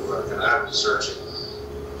 Where can I research it?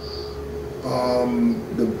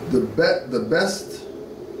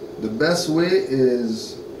 The best way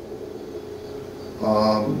is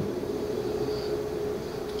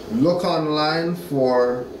look online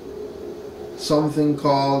for something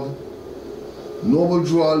called Noble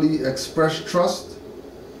Drew Ali Express Trust.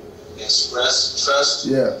 Express Trust?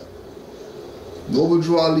 Yeah. Noble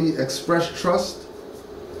Drew Ali Express Trust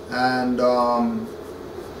and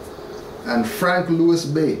Frank Louis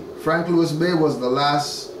Bay. Frank Louis Bay was the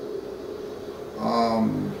last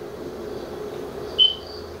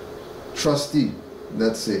trustee,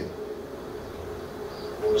 let's say.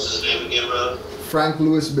 What was his name again, brother? Frank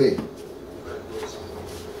Louis Bay.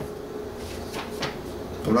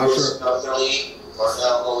 I'm not sure. L-E or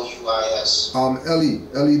L-O-U-I-S? L-E,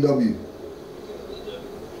 L-E-W.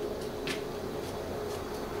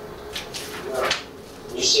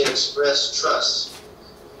 You say Express Trust.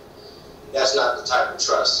 That's not the type of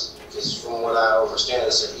trust. Because from what I understand,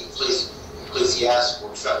 it's an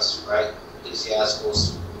ecclesiastical trust, right? Ecclesiastical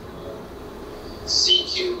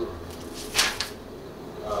CQ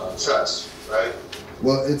trust, right?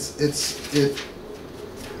 Well, it's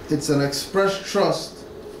an express trust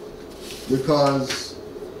because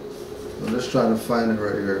I'm just trying to find it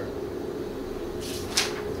right here.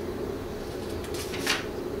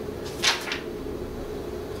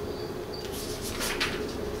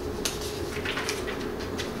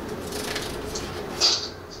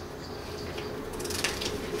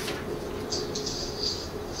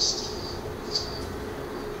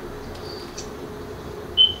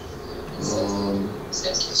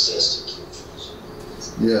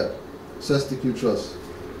 Yeah, CQ Trust.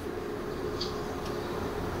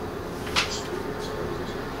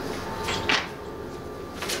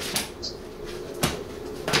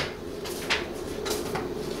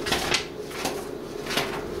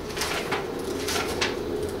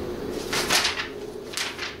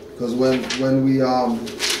 Because when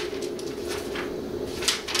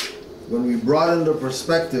we broaden the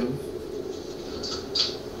perspective,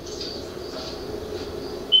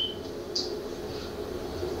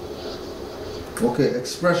 okay,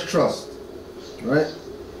 express trust, right?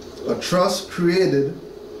 A trust created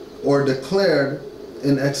or declared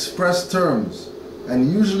in express terms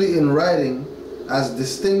and usually in writing as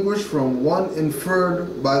distinguished from one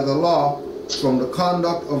inferred by the law from the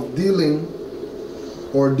conduct of dealings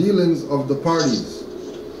of the parties.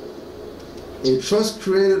 A trust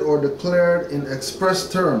created or declared in express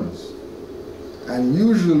terms and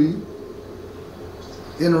usually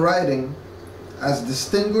in writing as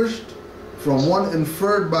distinguished from one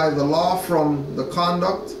inferred by the law from the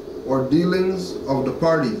conduct or dealings of the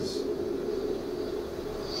parties.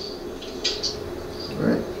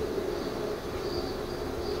 Right?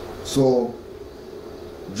 So,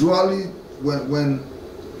 Drew Ali, when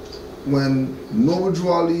Noble Drew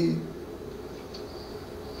Ali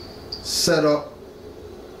set up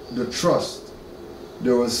the trust,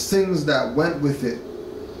 there was things that went with it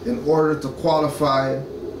in order to qualify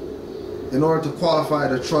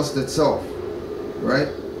the trust itself. Right?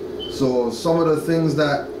 So some of the things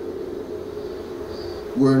that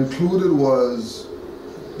were included was,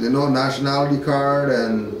 nationality card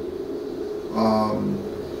and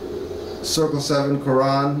Circle 7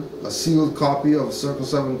 Quran, a sealed copy of Circle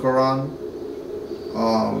 7 Quran,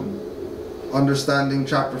 understanding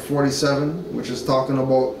chapter 47, which is talking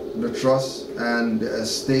about the trust and the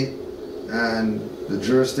estate and the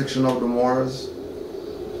jurisdiction of the Moors,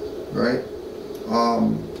 right?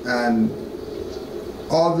 And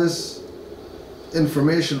all this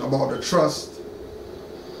information about the trust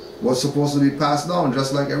was supposed to be passed down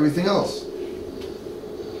just like everything else.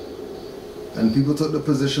 And people took the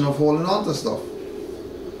position of holding on to stuff.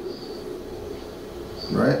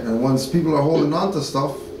 Right? And once people are holding on to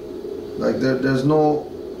stuff, like there's no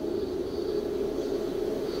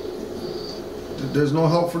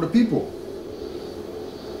help for the people.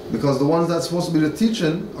 Because the ones that's supposed to be the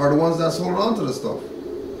teaching are the ones that's holding on to the stuff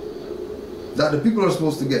that the people are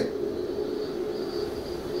supposed to get,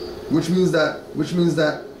 which means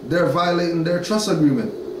that they're violating their trust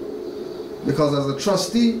agreement, because as a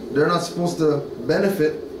trustee they're not supposed to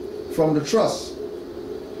benefit from the trust.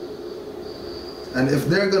 And if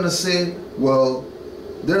they're going to say, well,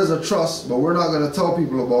 there's a trust, but we're not going to tell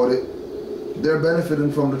people about it, they're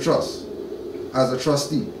benefiting from the trust as a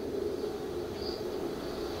trustee.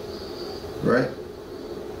 Right?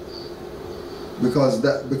 Because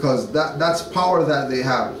that's power that they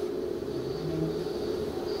have.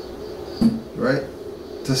 Right?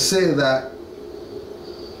 To say that,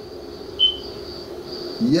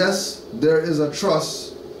 yes, there is a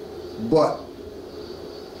trust, but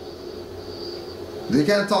they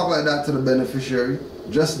can't talk like that to the beneficiary.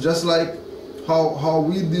 Just like how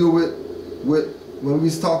we deal with when we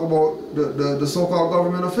talk about the so-called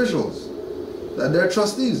government officials, that they're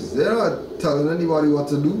trustees. They're not telling anybody what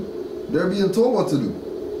to do. They're being told what to do,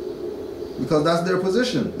 because that's their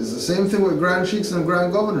position. It's the same thing with grand sheiks and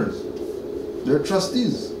grand governors. They're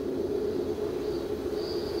trustees,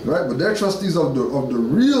 right? But they're trustees of the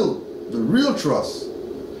real trust.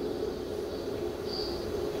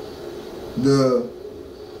 The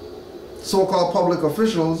so-called public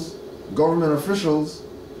officials, government officials,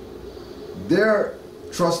 they're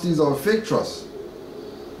trustees of a fake trust.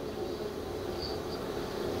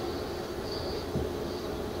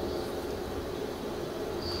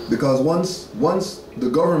 Because once the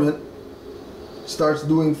government starts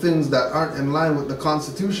doing things that aren't in line with the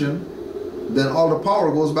Constitution, then all the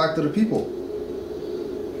power goes back to the people.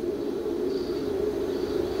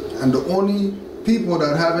 And the only people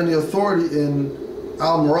that have any authority in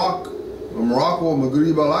Morocco,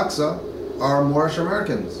 Maghreb al-Aqsa, are Moorish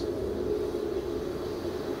Americans.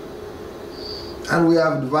 And we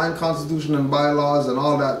have divine constitution and bylaws and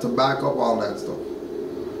all that to back up all that stuff.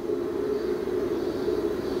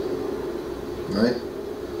 Right?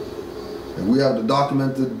 And we have the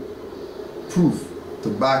documented proof to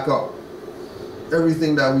back up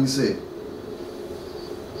everything that we say.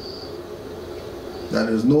 That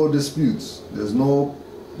there's no disputes. There's no,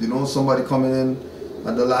 somebody coming in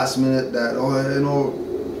at the last minute that,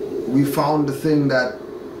 we found the thing that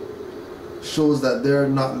shows that they're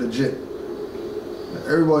not legit.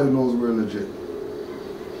 Everybody knows we're legit.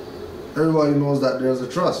 Everybody knows that there's a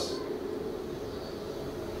trust.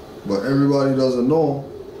 But everybody doesn't know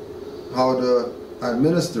how to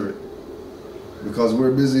administer it, because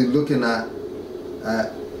we're busy looking at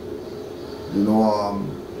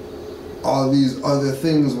all these other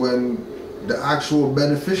things when the actual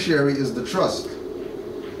beneficiary is the trust.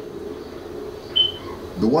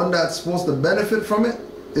 The one that's supposed to benefit from it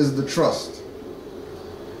is the trust.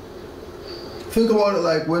 Think about it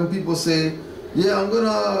like when people say, yeah, I'm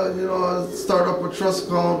gonna, start up a trust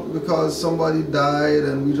account because somebody died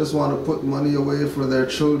and we just want to put money away for their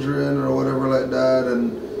children or whatever like that,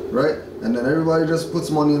 and right? And then everybody just puts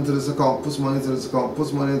money into this account, puts money into this account,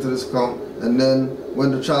 puts money into this account, and then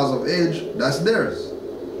when the child's of age, that's theirs.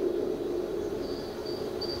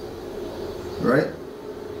 Right?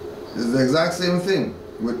 It's the exact same thing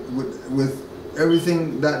with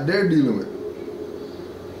everything that they're dealing with.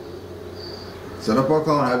 Set up an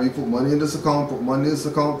account, have you put money in this account, put money in this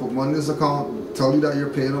account, put money in this account, tell you that you're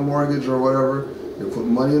paying a mortgage or whatever. You put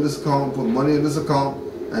money in this account, put money in this account,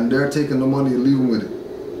 and they're taking the money and leaving with it.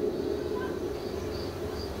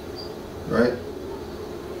 Right?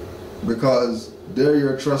 Because they're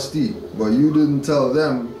your trustee, but you didn't tell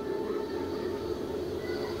them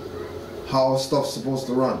how stuff's supposed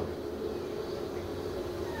to run.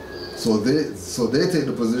 So they take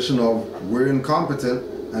the position of, we're incompetent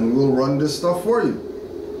and we'll run this stuff for you.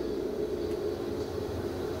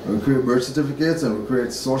 And we create birth certificates, and we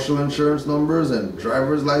create social insurance numbers and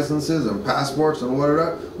driver's licenses and passports and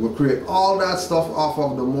whatever. We'll create all that stuff off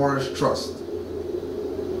of the Moorish trust.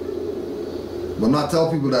 But not tell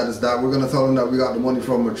people that it's that. We're going to tell them that we got the money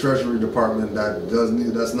from a treasury department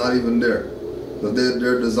that's not even there. But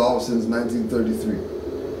they're dissolved since 1933.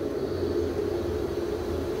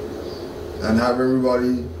 And have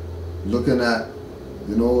everybody looking at,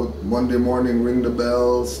 Monday morning, ring the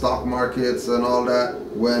bell, stock markets and all that,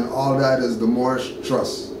 when all that is the Moorish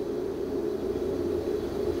trust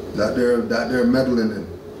that they're meddling in,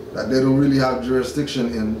 that they don't really have jurisdiction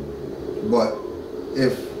in. But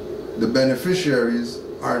if the beneficiaries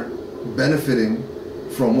aren't benefiting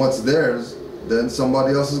from what's theirs, then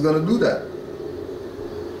somebody else is going to do that,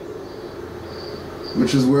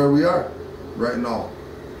 which is where we are right now.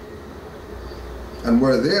 And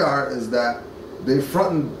where they are is that they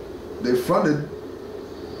fronted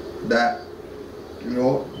that,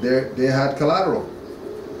 they had collateral.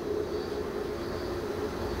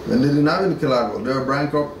 And they didn't have any collateral. They're a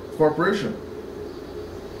bankrupt corporation,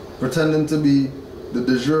 pretending to be the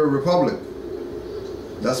de jure republic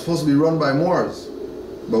that's supposed to be run by Moors.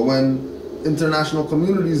 But when international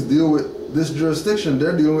communities deal with this jurisdiction,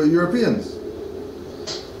 they're dealing with Europeans.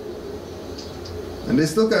 And they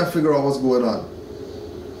still can't figure out what's going on.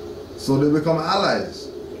 So they become allies.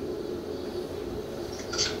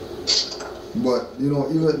 But, you know,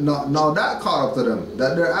 even now that caught up to them,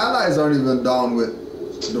 that their allies aren't even down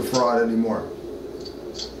with the fraud anymore.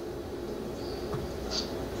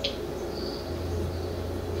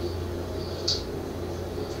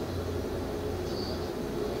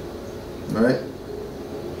 Right?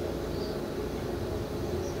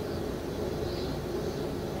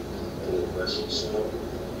 Any questions?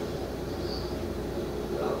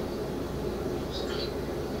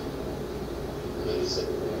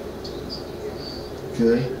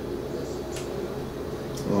 Okay.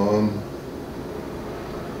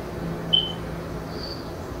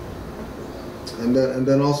 And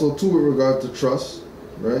then also too with regard to trust,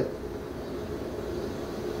 right?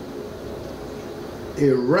 A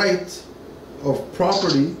right of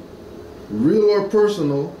property, real or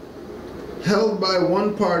personal, held by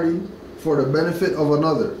one party for the benefit of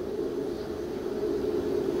another.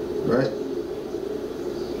 Right?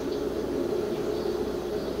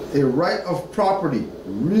 A right of property,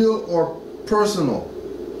 real or personal,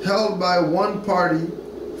 held by one party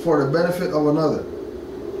for the benefit of another.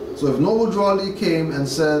 So if Noble Drew Ali came and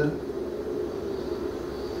said,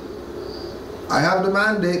 I have the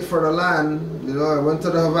mandate for the land, you know, I went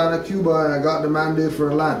to the Havana, Cuba, and I got the mandate for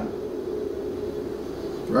the land.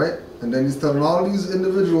 Right? And then he's telling all these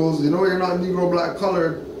individuals, you know, you're not Negro, black,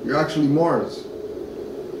 colored, you're actually Moors.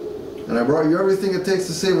 And I brought you everything it takes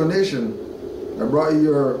to save a nation. I brought you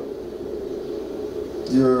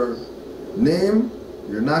your name,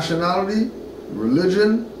 your nationality,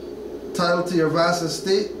 religion, title to your vast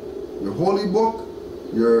estate, your holy book,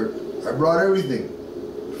 I brought everything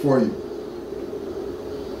for you.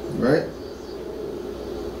 Right?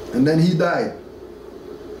 And then he died.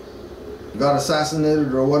 Got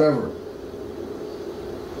assassinated or whatever.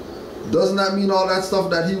 Doesn't that mean all that stuff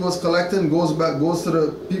that he was collecting goes to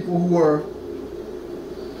the people who were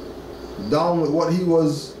down with what he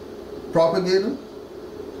was propagating?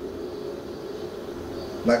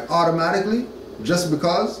 Like automatically, just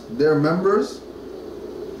because they're members?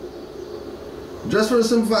 Just for the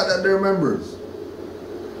simple fact that they're members,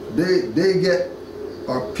 they get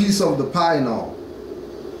a piece of the pie now.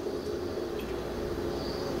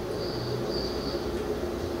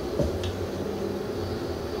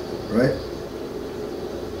 Right?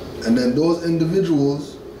 And then those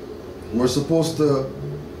individuals were supposed to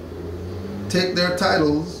take their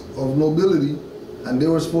titles of nobility and they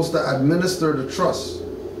were supposed to administer the trust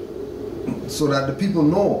so that the people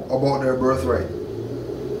know about their birthright.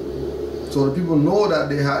 So the people know that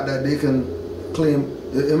they can claim.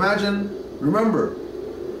 Imagine, remember,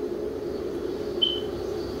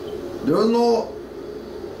 there was no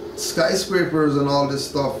skyscrapers and all this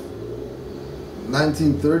stuff.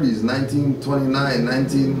 1930s, 1929,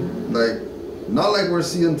 not like we're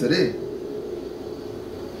seeing today.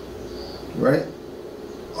 Right?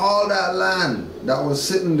 All that land that was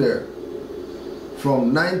sitting there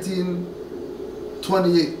from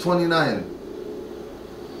 1928, 29,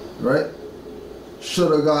 right,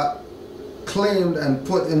 should have got claimed and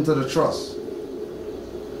put into the trust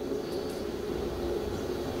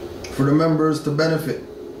for the members to benefit.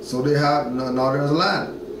 So they have, now there's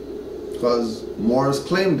land. Because Moors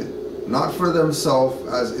claimed it, not for themselves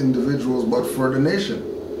as individuals, but for the nation.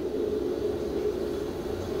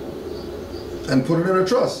 And put it in a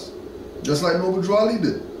trust, just like Noble Drew Ali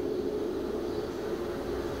did.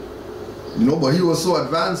 You know, but he was so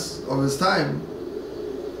advanced of his time,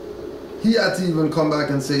 he had to even come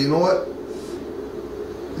back and say, you know what?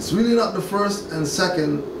 It's really not the first and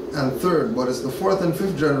second and third, but it's the fourth and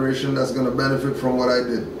fifth generation that's going to benefit from what I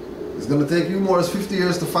did. It's going to take you more than 50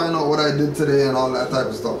 years to find out what I did today and all that type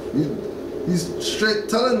of stuff. He's straight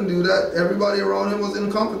telling you that everybody around him was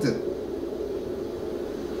incompetent.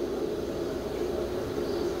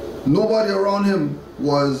 Nobody around him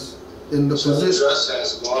was in the position. The trust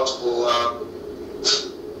has multiple.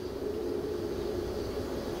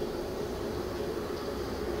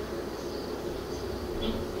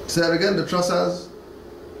 Say that again. The trust has.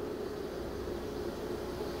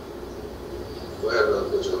 Go ahead,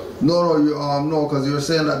 No, no, because you were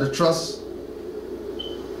saying that the trust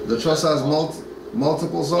has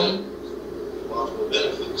multiple something. Multiple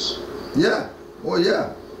benefits. Yeah. Oh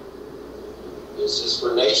yeah. This is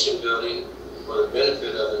for nation building, for the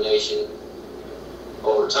benefit of the nation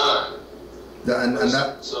over time.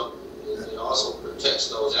 So it also protects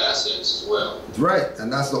those assets as well. Right,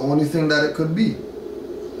 and that's the only thing that it could be.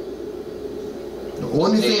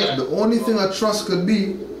 The only thing a trust could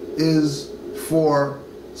be is for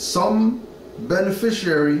some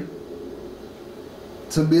beneficiary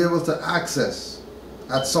to be able to access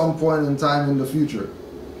at some point in time in the future.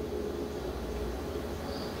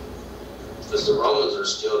 Because the Romans are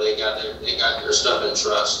still, they got their stuff in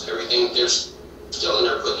trust. Everything they're still in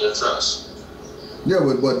there putting in trust. Yeah,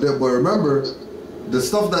 but remember, the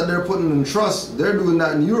stuff that they're putting in trust, they're doing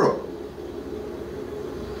that in Europe.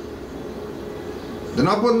 They're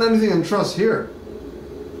not putting anything in trust here.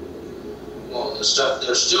 Well, the stuff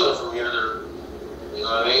they're stealing from here, you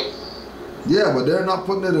know what I mean? Yeah, but they're not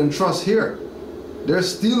putting it in trust here. They're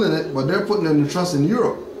stealing it, but they're putting it in trust in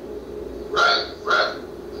Europe. Right.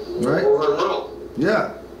 Right? Over in Rome.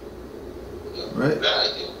 Yeah. Right?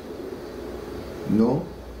 Vatican. No.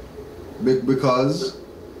 Because,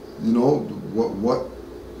 you know, what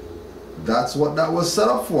that's what that was set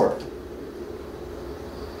up for.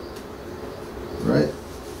 Right?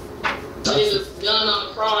 But if it's done on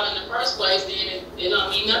the fraud in the first place, then it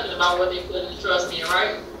don't mean nothing about what they put in the trust in,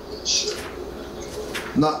 right? Sure.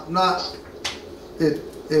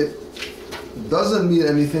 It doesn't mean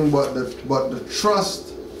anything, but the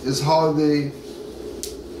trust is how they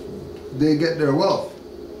get their wealth.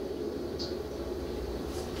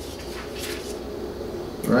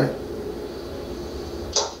 Right?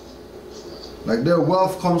 Like their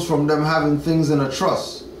wealth comes from them having things in a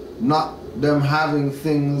trust, not them having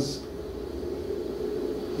things,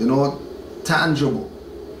 you know, tangible.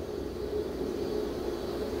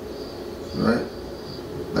 Right?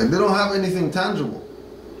 Like they don't have anything tangible.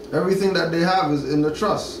 Everything that they have is in the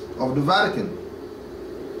trust of the Vatican.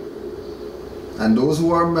 And those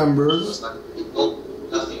who are members,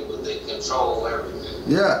 Nothing, but they control everything.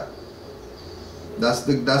 yeah, that's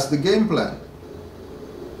the game plan.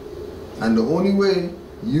 And the only way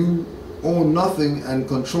you own nothing and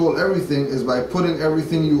control everything is by putting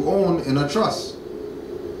everything you own in a trust.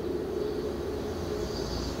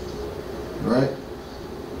 Right?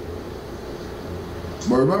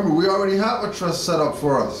 But remember, we already have a trust set up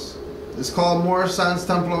for us. It's called Moorish Science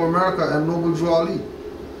Temple of America and Noble Drew Ali.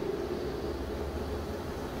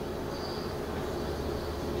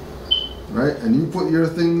 Right? And you put your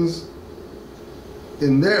things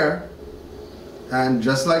in there, and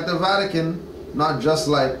just like the Vatican, not just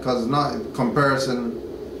like, because not in comparison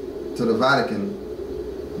to the Vatican,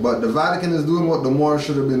 but the Vatican is doing what the Moors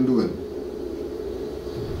should have been doing.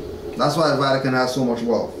 That's why the Vatican has so much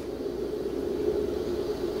wealth.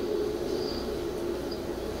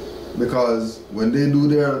 Because when they do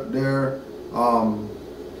their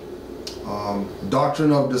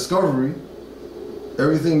doctrine of discovery,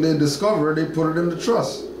 everything they discover, they put it in the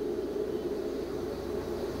trust.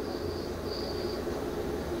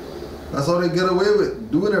 That's how they get away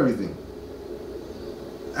with doing everything.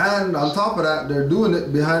 And on top of that, they're doing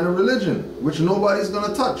it behind a religion, which nobody's going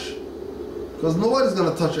to touch. Because nobody's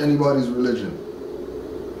going to touch anybody's religion.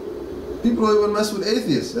 People don't even mess with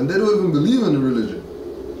atheists, and they don't even believe in the religion.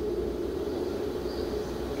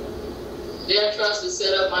 Their trust is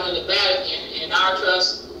set up under the Vatican, and our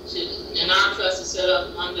trust is set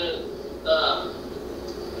up under the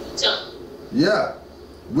temple. Yeah,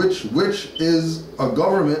 which is a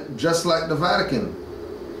government just like the Vatican,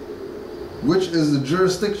 which is a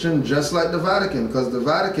jurisdiction just like the Vatican, because the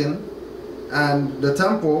Vatican and the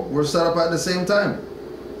temple were set up at the same time.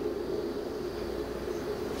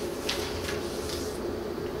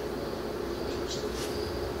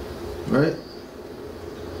 Right?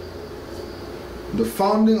 The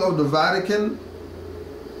founding of the Vatican,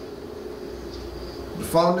 the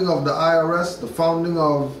founding of the IRS, the founding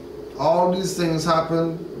of all these things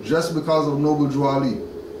happened just because of Noble Drew Ali.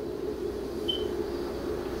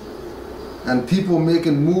 And people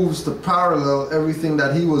making moves to parallel everything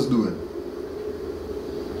that he was doing.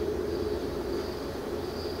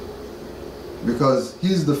 Because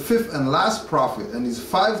he's the fifth and last prophet, and he's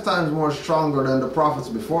 5 times more stronger than the prophets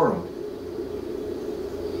before him.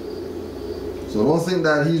 So don't think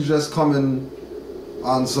that he's just coming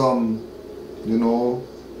on some, you know,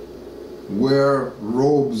 wear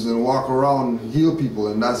robes and walk around, heal people,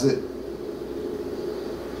 and that's it.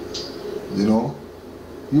 You know,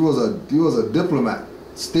 he was a diplomat,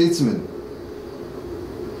 statesman,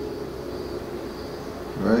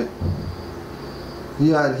 right?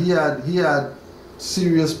 He had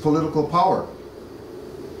serious political power.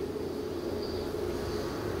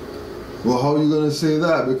 Well, how are you going to say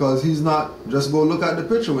that? Because he's not. Just go look at the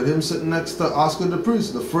picture with him sitting next to Oscar the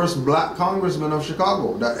Priest, the first black congressman of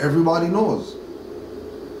Chicago that everybody knows.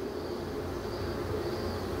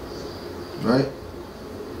 Right?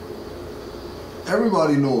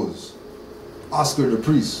 Everybody knows Oscar the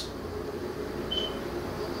Priest.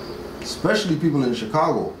 Especially people in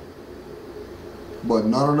Chicago. But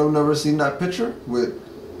none of them never seen that picture with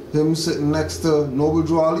him sitting next to Noble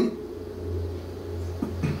Drew Ali.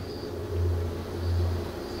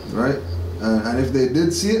 right? And if they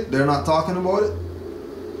did see it, they're not talking about it.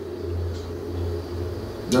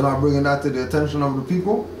 They're not bringing that to the attention of the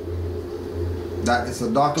people. That it's a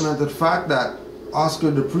documented fact that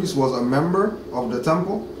Oscar the priest was a member of the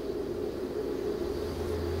temple.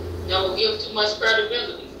 Don't give too much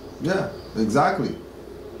credibility. Yeah, exactly.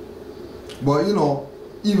 But you know,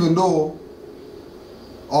 even though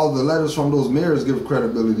all the letters from those mayors give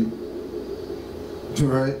credibility,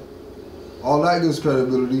 right? All that gives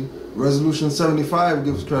credibility. Resolution 75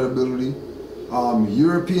 gives credibility.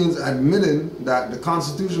 Europeans admitting that the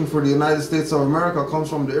Constitution for the United States of America comes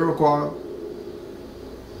from the Iroquois,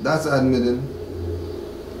 that's admitted.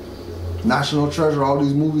 National Treasure, all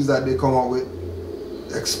these movies that they come out with,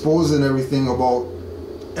 exposing everything about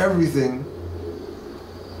everything,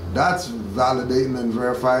 that's validating and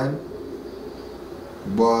verifying.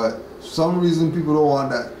 But for some reason people don't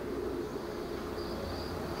want that.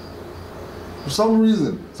 For some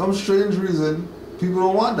reason, some strange reason, people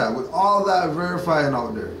don't want that with all that verifying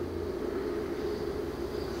out there.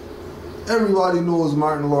 Everybody knows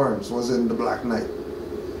Martin Lawrence was in The Black Knight.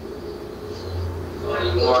 You know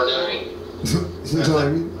what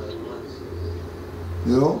I mean?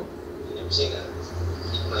 You know? You never seen that.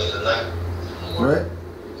 Playing the night. Right?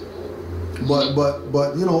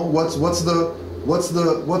 But you know, what's the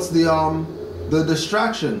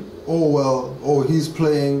distraction? Oh well, oh he's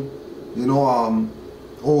playing, you know,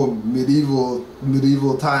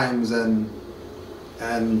 medieval times and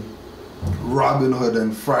Robin Hood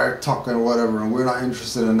and Friar Tuck and whatever, and we're not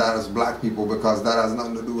interested in that as black people because that has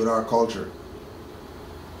nothing to do with our culture.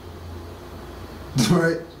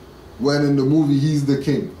 Right? When in the movie he's the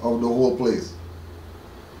king of the whole place.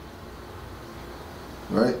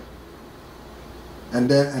 Right? And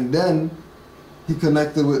then he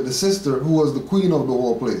connected with the sister who was the queen of the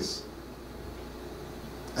whole place.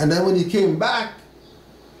 And then when he came back,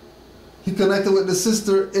 he connected with the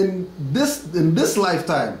sister in this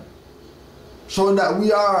lifetime, showing that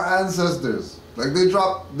we are our ancestors. Like they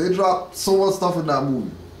dropped so much stuff in that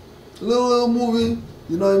movie. A little movie,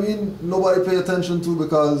 you know what I mean? Nobody pay attention to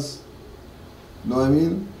because, you know what I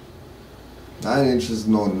mean? I ain't interested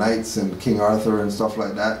in no knights and King Arthur and stuff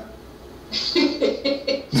like that.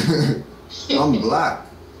 I'm black.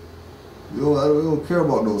 I don't care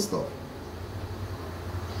about those stuff.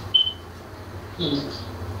 You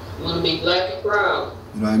want to be black and proud.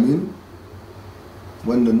 You know what I mean?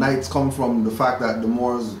 When the knights come from the fact that the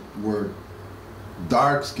Moors were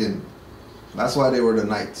dark skinned, that's why they were the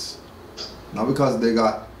knights. Not because they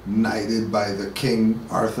got knighted by the King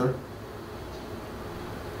Arthur.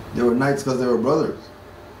 They were knights because they were brothers.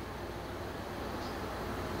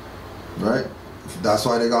 Right? That's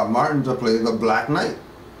why they got Martin to play the Black Knight.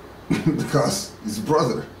 Because he's a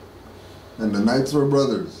brother. And the knights were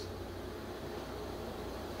brothers.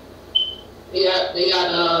 They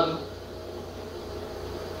got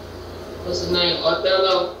what's his name?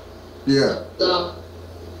 Othello. Yeah. The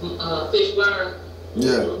Fishburne.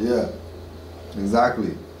 Yeah.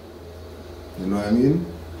 Exactly. You know what I mean?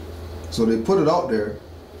 So they put it out there,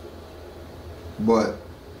 but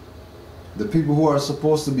the people who are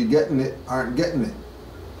supposed to be getting it aren't getting it.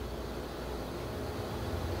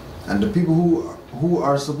 And the people who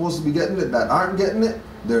are supposed to be getting it that aren't getting it,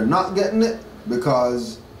 they're not getting it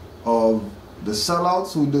because of the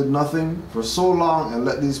sellouts who did nothing for so long and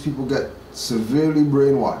let these people get severely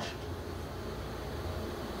brainwashed.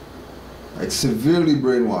 Like severely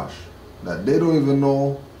brainwashed. That they don't even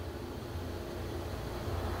know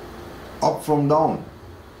up from down.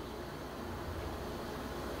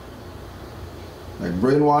 Like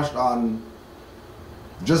brainwashed on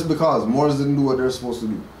just because Moors didn't do what they're supposed to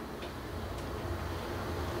do.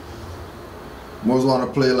 Moors want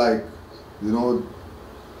to play like, you know,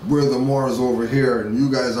 we're the Moors over here and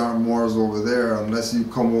you guys aren't Moors over there unless you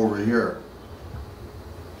come over here.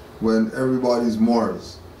 When everybody's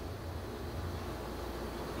Moors.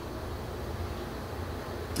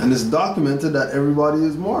 And it's documented that everybody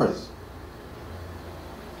is Moors.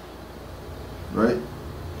 Right?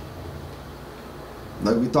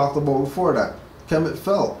 Like we talked about before that. Kemet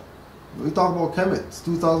fell. We talked about Kemet. It's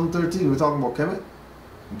 2013. We're talking about Kemet.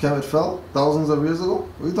 And Kemet fell thousands of years ago.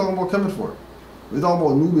 What are you talking about Kemet for? We're talking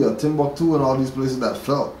about Nubia, Timbuktu, and all these places that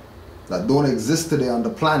fell. That don't exist today on the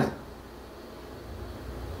planet.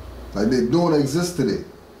 Like they don't exist today.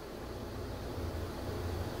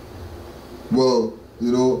 Well,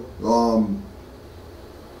 you know,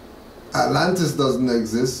 Atlantis doesn't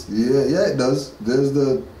exist. Yeah, it does. There's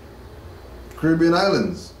the Caribbean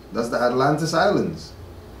islands. That's the Atlantis Islands.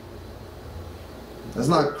 That's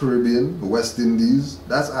not Caribbean, the West Indies.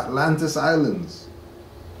 That's Atlantis Islands.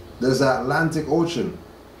 There's the Atlantic Ocean.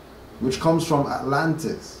 which comes from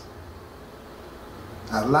Atlantis.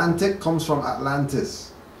 Atlantic comes from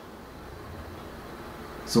Atlantis.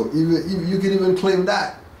 So even you can even claim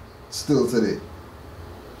that still today.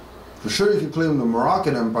 For sure you can claim the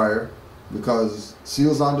Moroccan Empire, because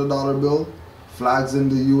seals on the dollar bill, flags in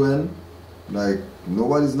the UN, like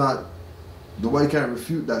nobody can't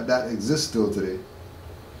refute that exists still today.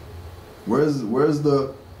 Where's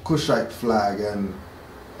the Kushite flag and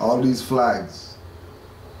all these flags,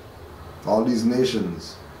 all these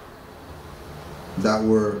nations that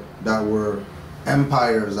were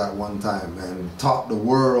empires at one time and taught the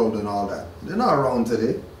world and all that? They're not around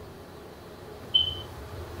today.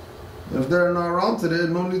 If they're not around today,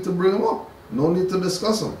 no need to bring them up. No need to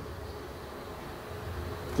discuss them.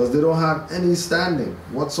 Because they don't have any standing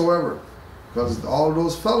whatsoever. Because all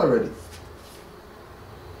those fell already.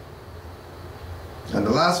 And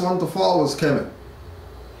the last one to fall was Kemet.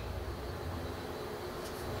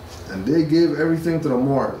 And they gave everything to the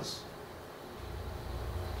Moors.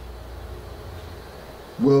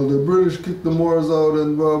 Well, the British kicked the Moors out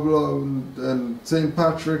and blah blah, and St.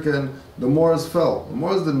 Patrick, and the Moors fell. The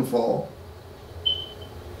Moors didn't fall.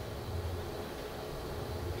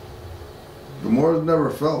 The Moors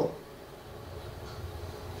never fell.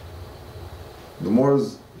 The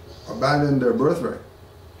Moors abandoned their birthright.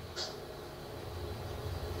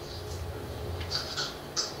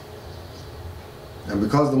 And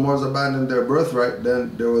because the Moors abandoned their birthright,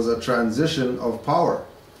 then there was a transition of power.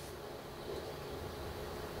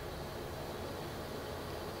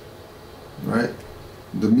 Right?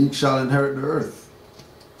 The meek shall inherit the earth.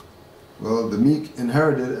 Well, the meek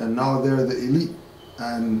inherited, and now they're the elite.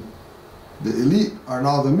 And the elite are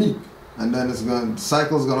now the meek. And then the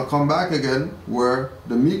cycle's going to come back again, where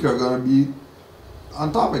the meek are going to be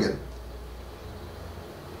on top again.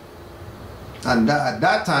 And at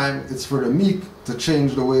that time, it's for the meek to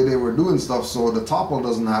change the way they were doing stuff, so the topple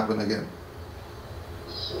doesn't happen again.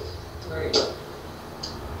 Right.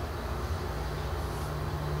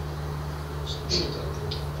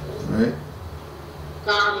 Right?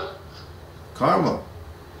 Karma. Karma.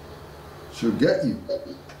 She'll get you.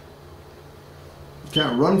 You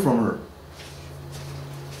can't run from her.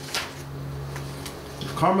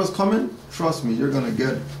 If karma's coming, trust me, you're gonna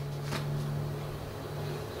get it.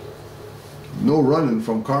 No running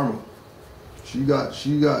from karma. She got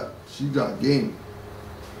game.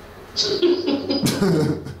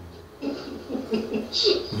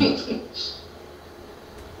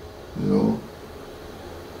 You know.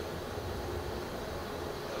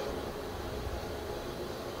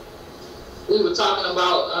 We were talking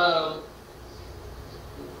about,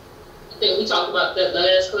 I think we talked about that the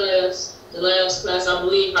last class, I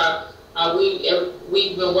believe, how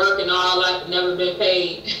we've been working all our life and never been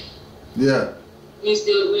paid. Yeah. We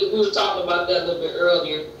were talking about that a little bit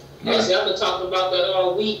earlier. Right. Actually, I've been talking about that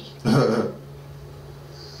all week.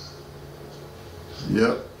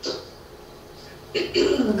 Yep.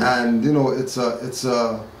 And you know, it's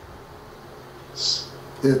a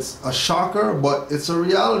shocker, but it's a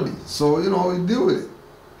reality. So, you know, we deal with it.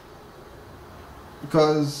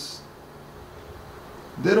 Because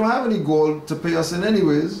they don't have any gold to pay us in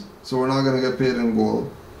anyways, so we're not going to get paid in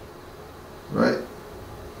gold. Right?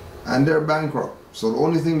 And they're bankrupt. So the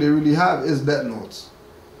only thing they really have is debt notes.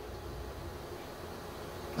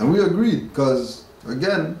 And we agreed, because,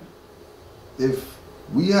 again, if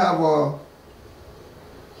we have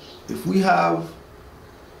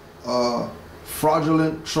a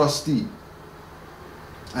fraudulent trustee,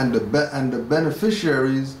 and the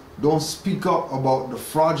beneficiaries don't speak up about the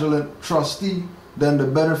fraudulent trustee, then the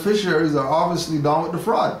beneficiaries are obviously down with the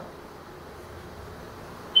fraud.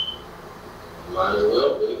 Might as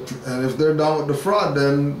well be. And if they're down with the fraud,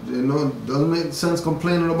 then, you know, it doesn't make sense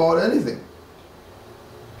complaining about anything.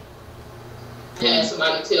 I had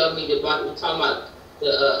somebody tell me that we're talking about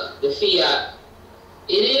the fiat.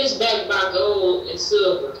 It is backed by gold and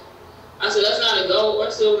silver. I said, that's not a gold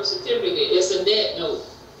or silver certificate. It's a debt note.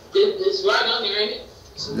 It's right on there, ain't it?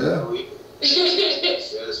 Yeah. But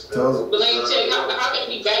let me tell you, how can it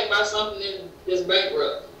be backed by something that's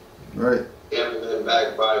bankrupt? Right. They haven't been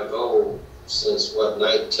backed by gold since what,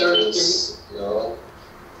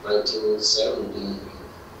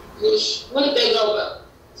 1970-ish. When did they go up?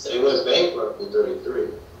 They went bankrupt in 33.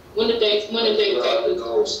 When did they take the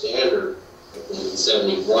gold standard in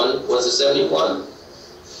 71? Was it 71?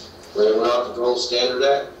 When they went off the gold standard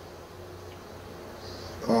act?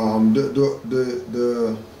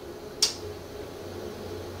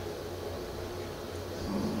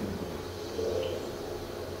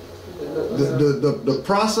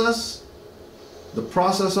 The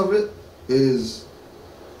process of it is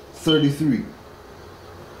 33.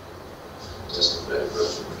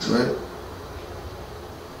 right?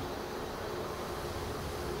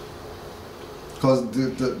 Because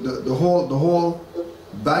the whole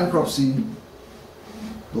bankruptcy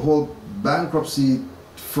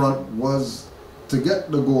front was to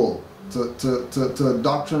get the gold, to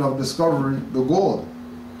doctrine of discovery, the gold,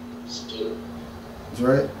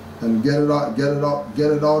 right, and get it out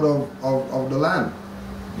of the land,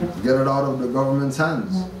 get it out of the government's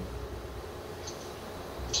hands.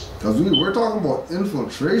 Because we're talking about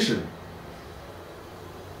infiltration,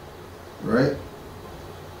 right?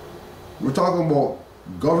 We're talking about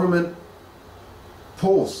government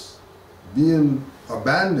posts being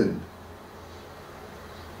abandoned,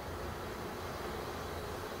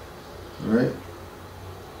 right?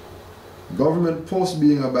 Government posts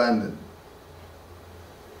being abandoned.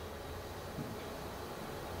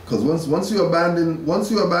 Because once you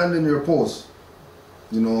abandon your post,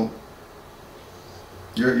 you know,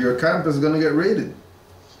 your camp is gonna get raided.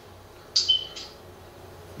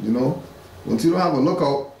 You know, once you don't have a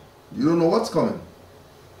lookout, you don't know what's coming.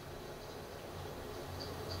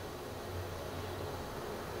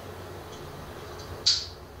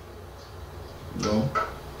 You know?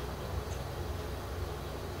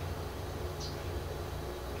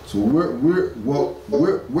 So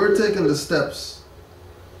we're taking the steps.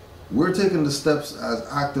 We're taking the steps as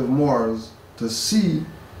active Moors to see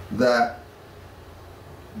that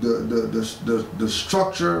the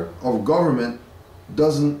structure of government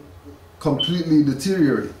doesn't completely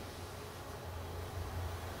deteriorate,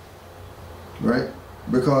 right?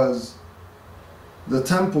 Because the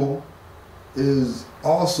temple is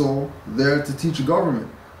also there to teach government.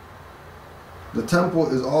 The temple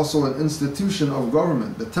is also an institution of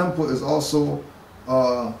government. The temple is also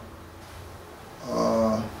a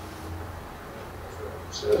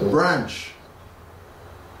branch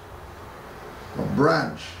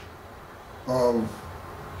of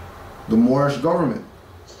the Moorish government.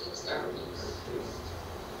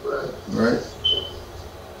 Right?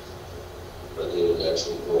 But they would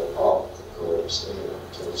actually go off the code of standard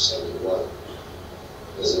until 71.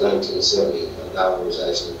 Because in 1970, a dollar was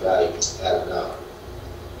actually valued at a dollar.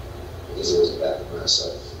 Because it was backed by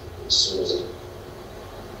myself. As soon as they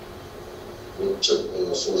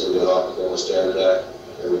got off the gold standard act,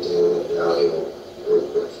 everything went downhill real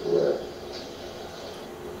quick from there.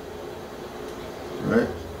 Right?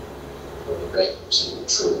 But the bankruptcy of the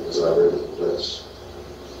truth was already in place.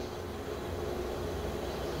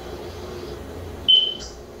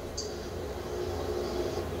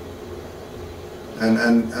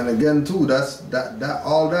 And again too, that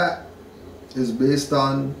all that is based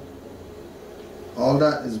on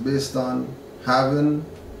having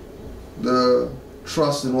the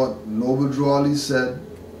trust in what Noble Drew Ali said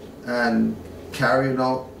and carrying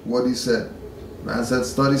out what he said. Man said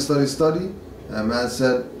study, study, study, and man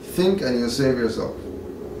said think and you'll save yourself.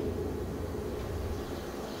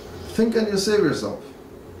 Think and you'll save yourself.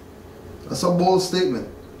 That's a bold statement.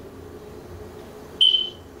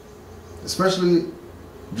 Especially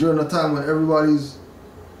during a time when everybody's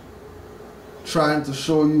trying to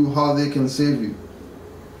show you how they can save you.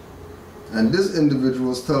 And this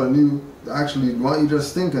individual is telling you, actually, why don't you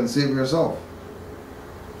just think and save yourself?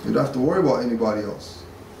 You don't have to worry about anybody else.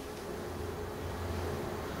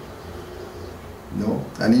 No?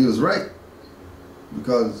 And he was right.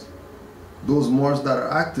 Because those Moors that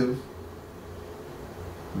are active,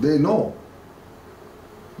 they know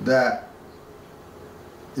that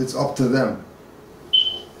it's up to them,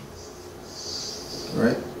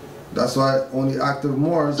 right? That's why only active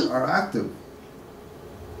Moors are active,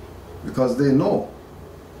 because they know,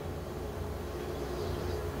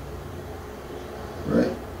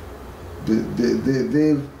 right?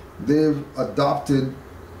 They've adopted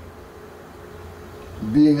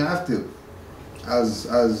being active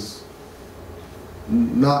as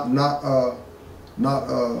not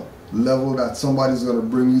a level that somebody's going to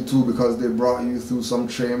bring you to because they brought you through some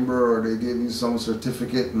chamber or they gave you some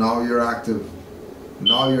certificate. Now you're active.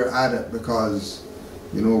 Now you're at it because,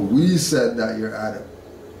 you know, we said that you're at it.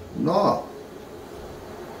 No.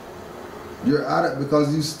 You're at it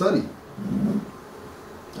because you study.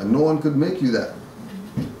 And no one could make you that.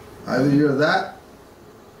 Either you're that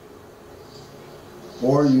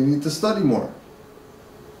or you need to study more.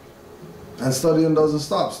 And studying doesn't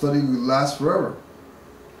stop. Study lasts forever.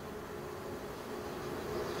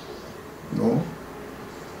 No.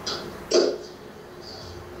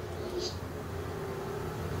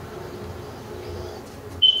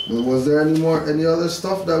 Was there any other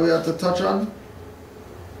stuff that we have to touch on?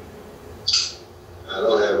 I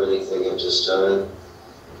don't have anything at this time.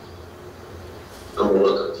 I'm gonna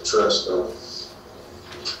look up the trust though.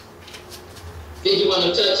 Did you want to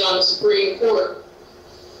touch on the Supreme Court.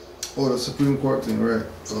 Oh, the Supreme Court thing, right?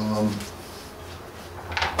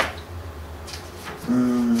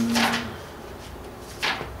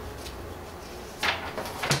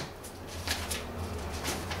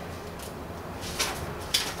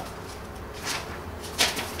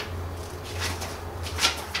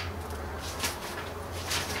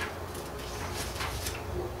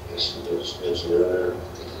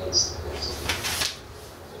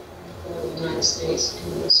 United States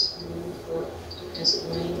and the Supreme Court of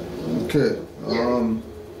Pennsylvania. Okay.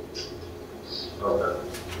 Okay.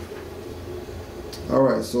 All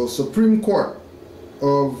right. So, Supreme Court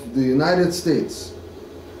of the United States,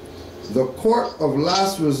 the court of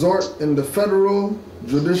last resort in the federal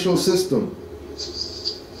judicial system.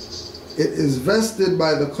 It is vested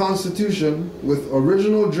by the Constitution with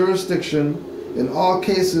original jurisdiction in all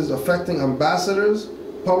cases affecting ambassadors,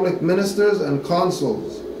 public ministers, and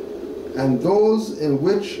consuls, and those in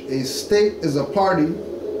which a state is a party,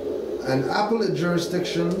 and appellate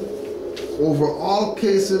jurisdiction over all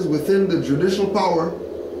cases within the judicial power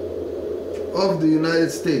of the United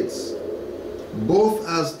States, both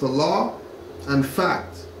as to law and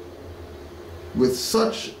fact, with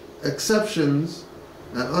such exceptions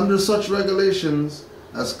and under such regulations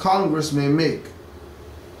as Congress may make.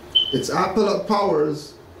 Its appellate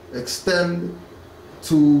powers extend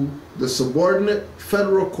to the subordinate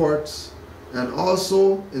federal courts and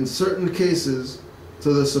also, in certain cases,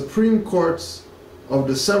 to the Supreme Courts of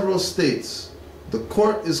the several states. The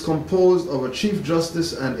court is composed of a Chief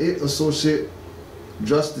Justice and 8 associate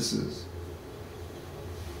justices.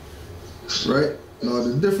 Right? Now,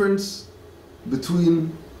 the difference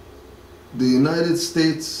between the United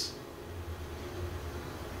States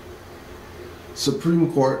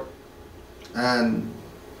Supreme Court and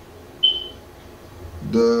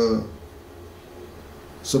the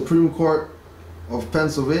Supreme Court of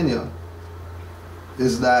Pennsylvania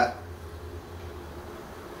is that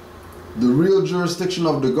the real jurisdiction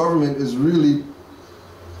of the government is really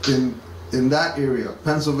in that area,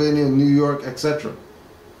 Pennsylvania, New York, etc.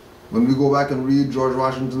 When we go back and read George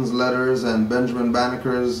Washington's letters and Benjamin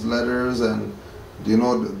Banneker's letters and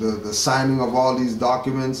the signing of all these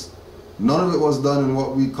documents, none of it was done in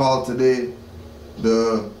what we call today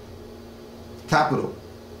the capital.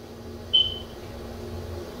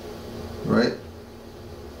 Right?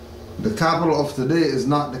 The capital of today is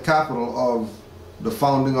not the capital of the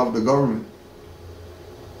founding of the government.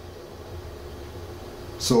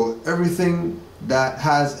 So everything that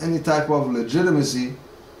has any type of legitimacy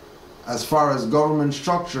as far as government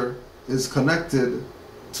structure is connected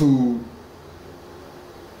to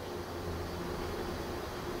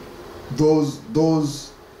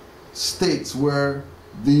those states where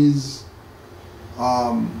these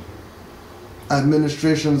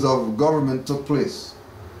administrations of government took place,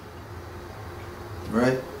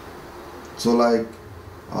 right? So like,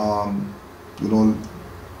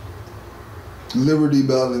 Liberty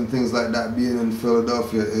Bell and things like that being in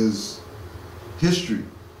Philadelphia is history,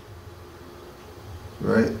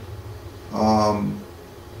 right?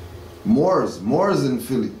 Moors in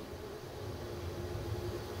Philly,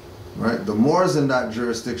 right? The Moors in that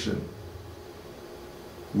jurisdiction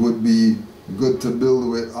would be good to build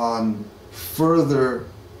with on further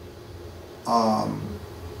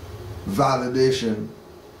validation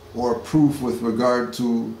or proof with regard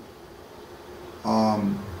to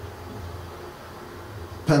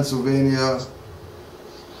Pennsylvania,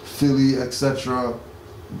 Philly, etc.,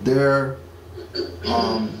 their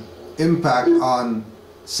impact on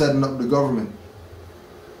setting up the government.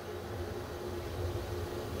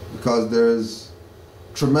 Because there's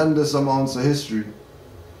tremendous amounts of history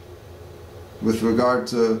with regard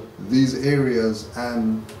to these areas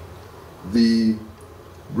and the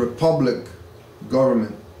republic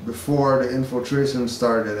government before the infiltration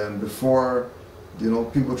started and before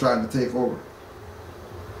people tried to take over.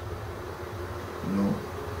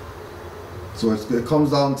 So it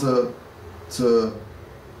comes down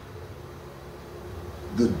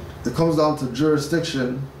to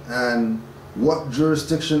jurisdiction and what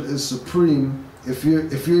jurisdiction is supreme. If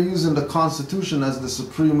you're using the Constitution as the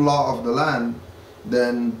supreme law of the land,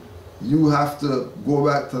 then you have to go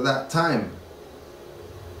back to that time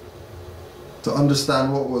to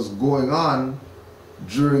understand what was going on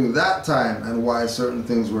during that time and why certain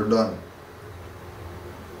things were done.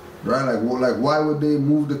 Right? Like why would they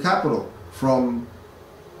move the capital from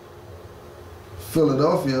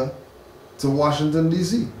Philadelphia to Washington,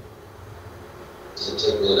 D.C.? So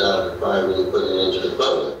taking it out of the private and putting it into the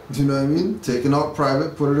public. Do you know what I mean? Taking out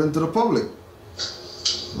private, put it into the public.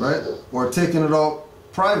 Right? Or taking it out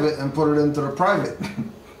private and put it into the private.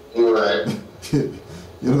 Right.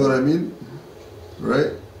 You know what I mean?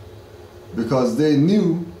 Right? Because they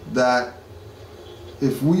knew that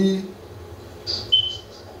if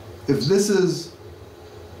this is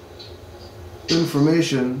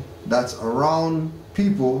information that's around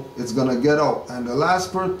people, it's gonna get out. And the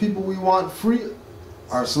last people we want free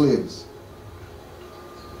are slaves.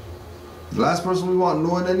 The last person we want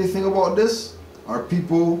knowing anything about this are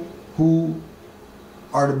people who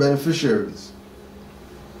are the beneficiaries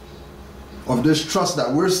of this trust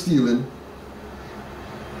that we're stealing,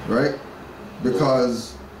 right?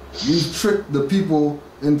 Because we've tricked the people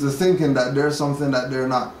into thinking that they're something that they're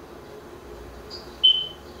not.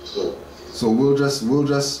 So we'll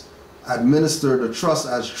just administer the trust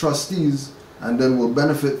as trustees, and then we'll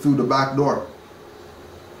benefit through the back door.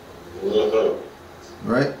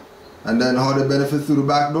 Right? And then how they benefit through the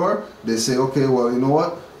back door? They say, okay, well, you know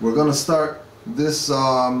what? We're gonna start this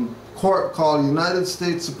court called United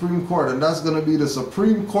States Supreme Court, and that's gonna be the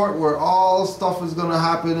Supreme Court where all stuff is gonna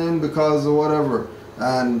happen in because of whatever,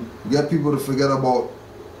 and get people to forget about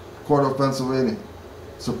Court of Pennsylvania,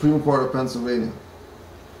 Supreme Court of Pennsylvania.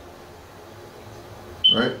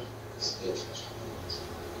 Right?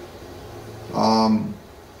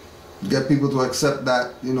 Get people to accept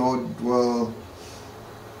that, you know, well,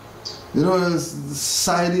 you know, the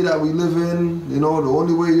society that we live in, you know, the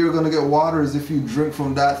only way you're going to get water is if you drink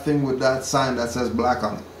from that thing with that sign that says black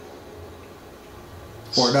on it.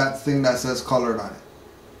 Or that thing that says colored on it.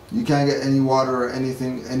 You can't get any water or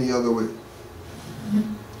anything any other way.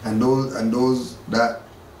 And those that,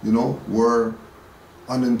 you know, were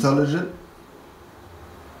unintelligent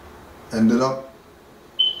ended up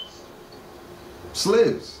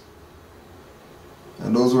slaves.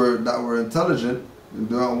 And those that were intelligent, if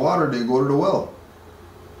they want water, they go to the well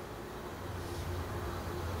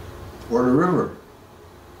or the river.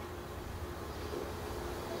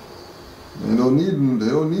 They don't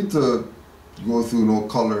need to go through no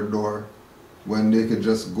colored door when they could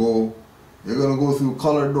just go. They're gonna go through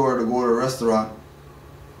colored door to go to a restaurant,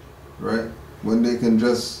 right? When they can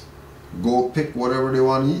just go pick whatever they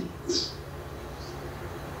want to eat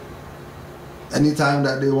anytime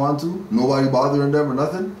that they want to. Nobody bothering them or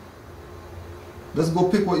nothing. Just go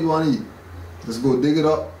pick what you want to eat. Just go dig it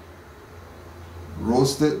up,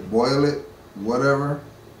 roast it, boil it, whatever,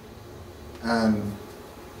 and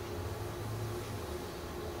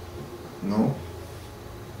no.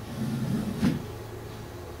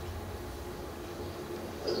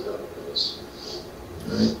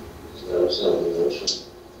 Right.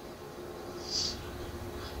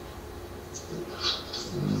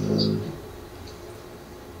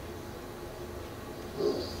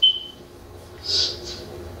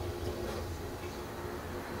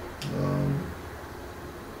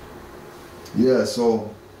 Yeah,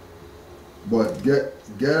 so, but get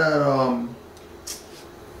at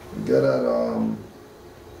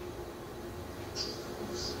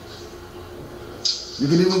you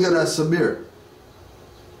can even get at Sabir.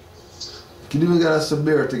 You can even get at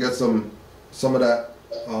Sabir to get some of that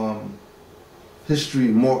history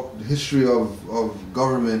of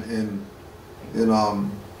government in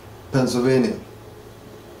Pennsylvania.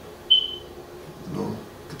 You know, you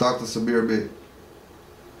can talk to Sabir Bey.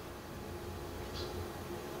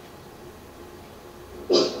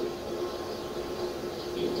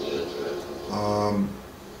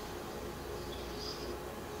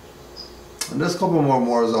 And there's a couple more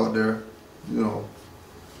Moors out there, you know,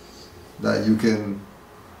 that you can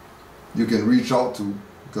reach out to,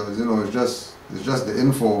 because, you know, it's just the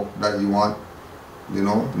info that you want, you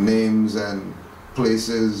know, names and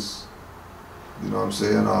places, you know what I'm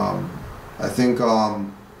saying. I think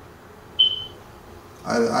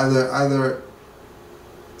either I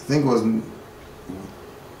think it was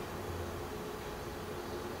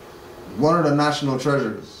one of the national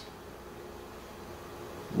treasures.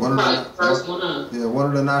 One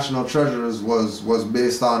of the national treasures was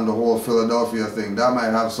based on the whole Philadelphia thing. That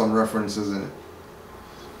might have some references in it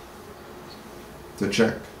to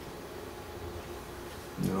check.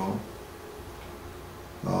 You know.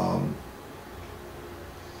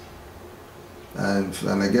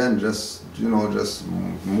 And again, just, you know, just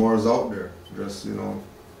Moors out there. Just, you know,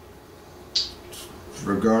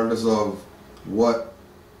 regardless of what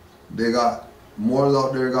they got, Moors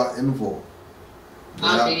out there got info.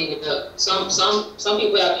 I think some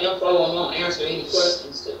people have info and won't answer any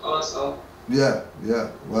questions also. Yeah.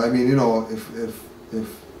 Well, I mean, you know, if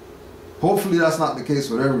hopefully that's not the case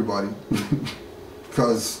with everybody,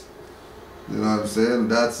 because, you know what I'm saying,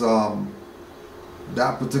 that's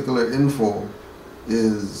that particular info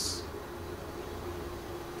is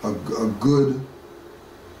a good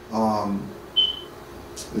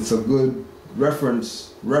it's a good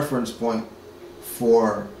reference point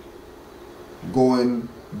for going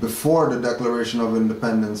before the Declaration of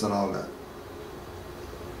Independence and all that.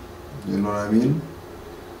 You know what I mean?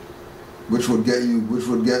 Which would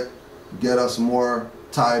get us more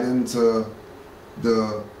tied into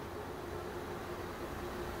the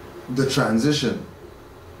transition,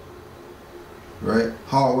 right?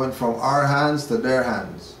 How it went from our hands to their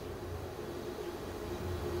hands,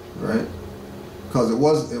 right? Because it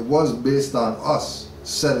was based on us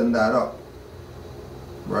setting that up,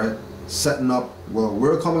 right? Setting up, well,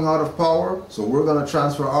 we're coming out of power, so we're gonna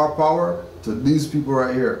transfer our power to these people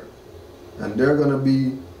right here, and they're gonna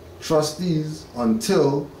be trustees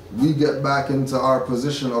until we get back into our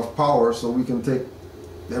position of power, so we can take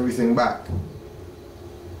everything back.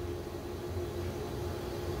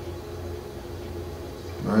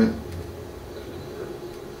 Right?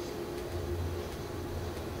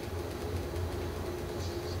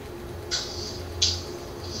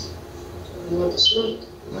 Went to sleep.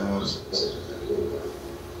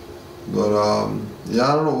 But yeah,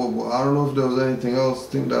 I don't know if there was anything else. I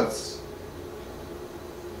think that's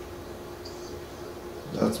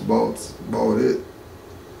about it.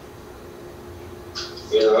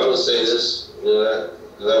 You know, I would say this, you know,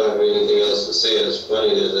 I don't have anything else to say. It's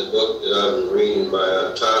funny, there's a book that I've been reading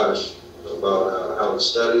by Taj about how to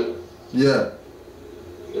study. Yeah.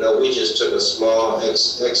 You know, we just took a small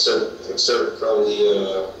excerpt from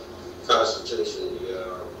the Constitution.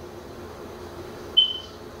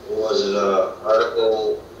 What was it,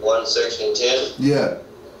 Article 1, Section 10? Yeah.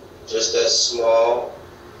 Just that small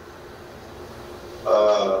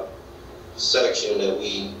section that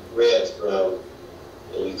we read from,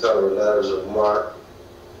 and we covered letters of marque,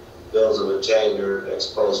 bills of attainder, ex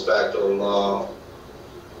post facto law.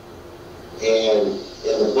 And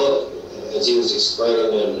in the book, as he was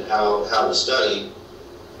explaining how to study,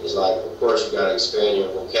 he's like, of course you gotta expand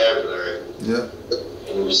your vocabulary. Yeah.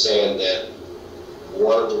 And he was saying that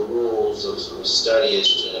one of the rules of study is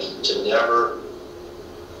to never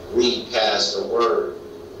read past a word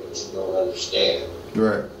that you don't understand.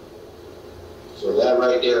 Right. So that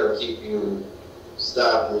right there will keep you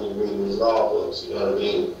stopped when you're reading these law books, you know what I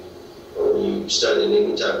mean? Or when you study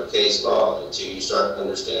any type of case law, until you start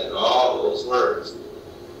understanding all those words,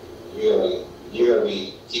 you're gonna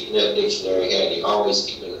be keeping that dictionary handy. Always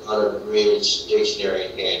keep an unabridged dictionary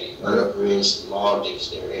handy, unabridged law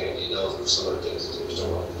dictionary handy. Those are some of the things that you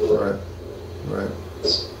don't want to do. Right.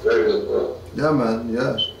 It's a very good book. Yeah, man.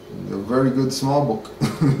 Yeah, a very good small book.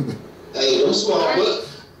 Hey, them small book.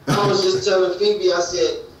 I was just telling Phoebe, I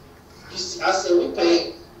said we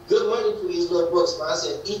paid good money for these little books, but I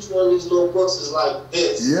said each one of these little books is like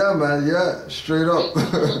this. Yeah, man. Yeah, straight up.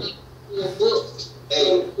 A book.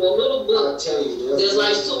 Hey, For a little book, I'll tell you, there's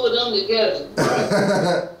like two of them together.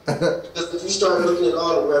 Because if you start looking at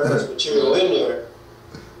all the reference material in there,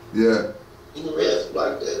 Yeah. you can read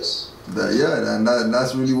like this. And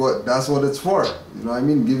that's really what it's for. You know what I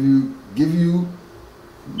mean? Give you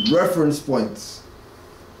reference points,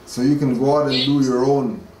 so you can go out and do your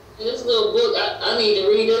own. This little book, I need to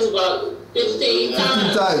read this about 15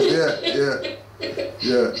 times. 15 times,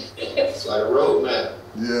 yeah. It's like a roadmap.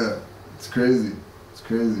 Yeah, it's crazy. It's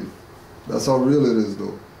crazy. That's how real it is,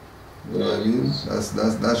 though. You know what I mean?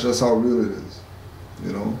 That's just how real it is.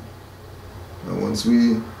 You know. And once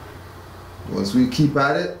we keep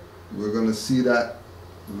at it, we're gonna see that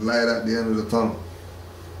light at the end of the tunnel.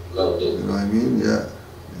 You know what I mean? Yeah.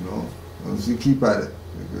 You know. Once we keep at it,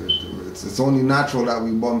 it's only natural that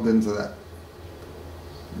we bump into that.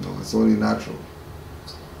 You know, it's only natural.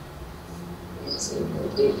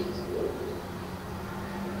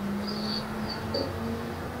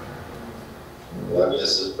 Well, I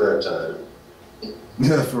guess it's prayer time.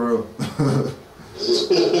 Yeah, for real. This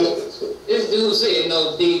dude said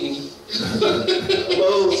no diggity.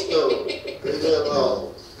 Old school. Leave it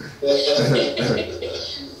alone.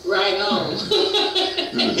 Right on.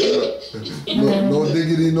 No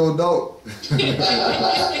diggity, no doubt.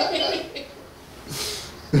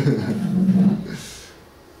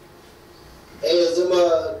 Hey, is them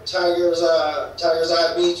Tiger's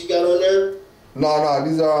Eye beads you got on there? No,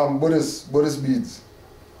 these are Buddhist beads.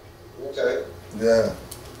 Okay. Yeah.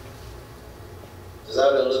 Because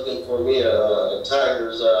I've been looking for me a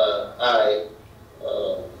Tiger's Eye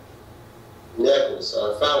necklace.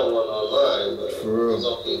 I found one online, but it was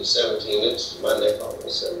only 17 inches. My neck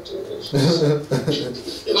almost 17 inches.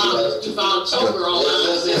 Mom, you found choker online.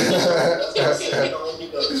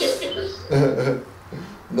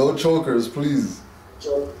 No chokers, please.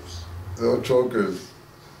 Chokers. No chokers.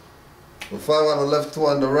 The 5 on the left, 2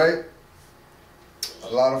 on the right. A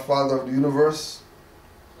lot of Father of the Universe.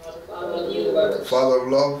 Father of the universe. Father of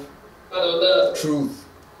love. Father of love. Truth.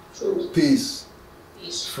 Truth. Peace.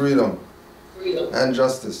 Peace. Freedom. Freedom. And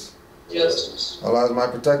justice. Justice. Allah is my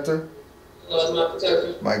protector. Allah is my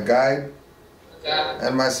protector. My guide. My God.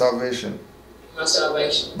 And my salvation. My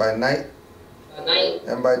salvation. By night. By night.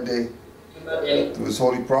 And by day. And by day. Through his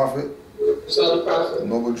holy prophet. His holy prophet.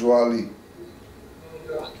 Noble Drew Ali.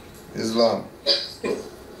 Islam.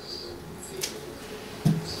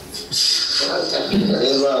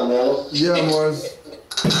 Islam, man. Yeah, Moors.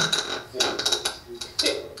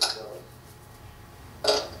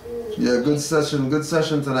 Yeah, good session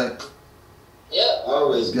tonight. Yep.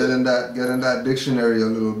 Always Get in that dictionary a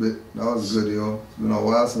little bit. That was good, yo. It's been a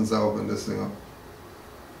while since I opened this thing up.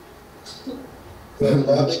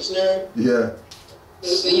 Dictionary? Yeah. Who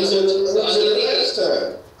was in it last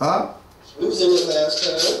time? Huh? Who was in it last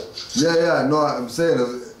time? Yeah, no, I'm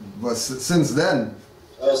saying, but since then.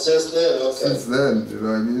 Oh, since then, okay. Since then, you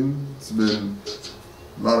know what I mean? It's been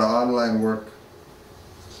a lot of online work.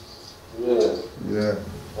 Yeah. Yeah.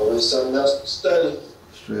 Always something else to study.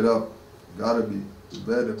 Straight up. Gotta be. It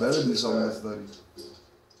better be something to study.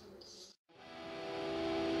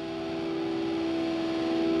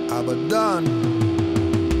 Abadan.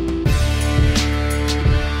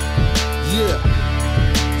 Yeah.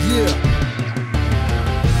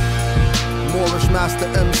 Moorish Master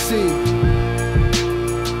MC.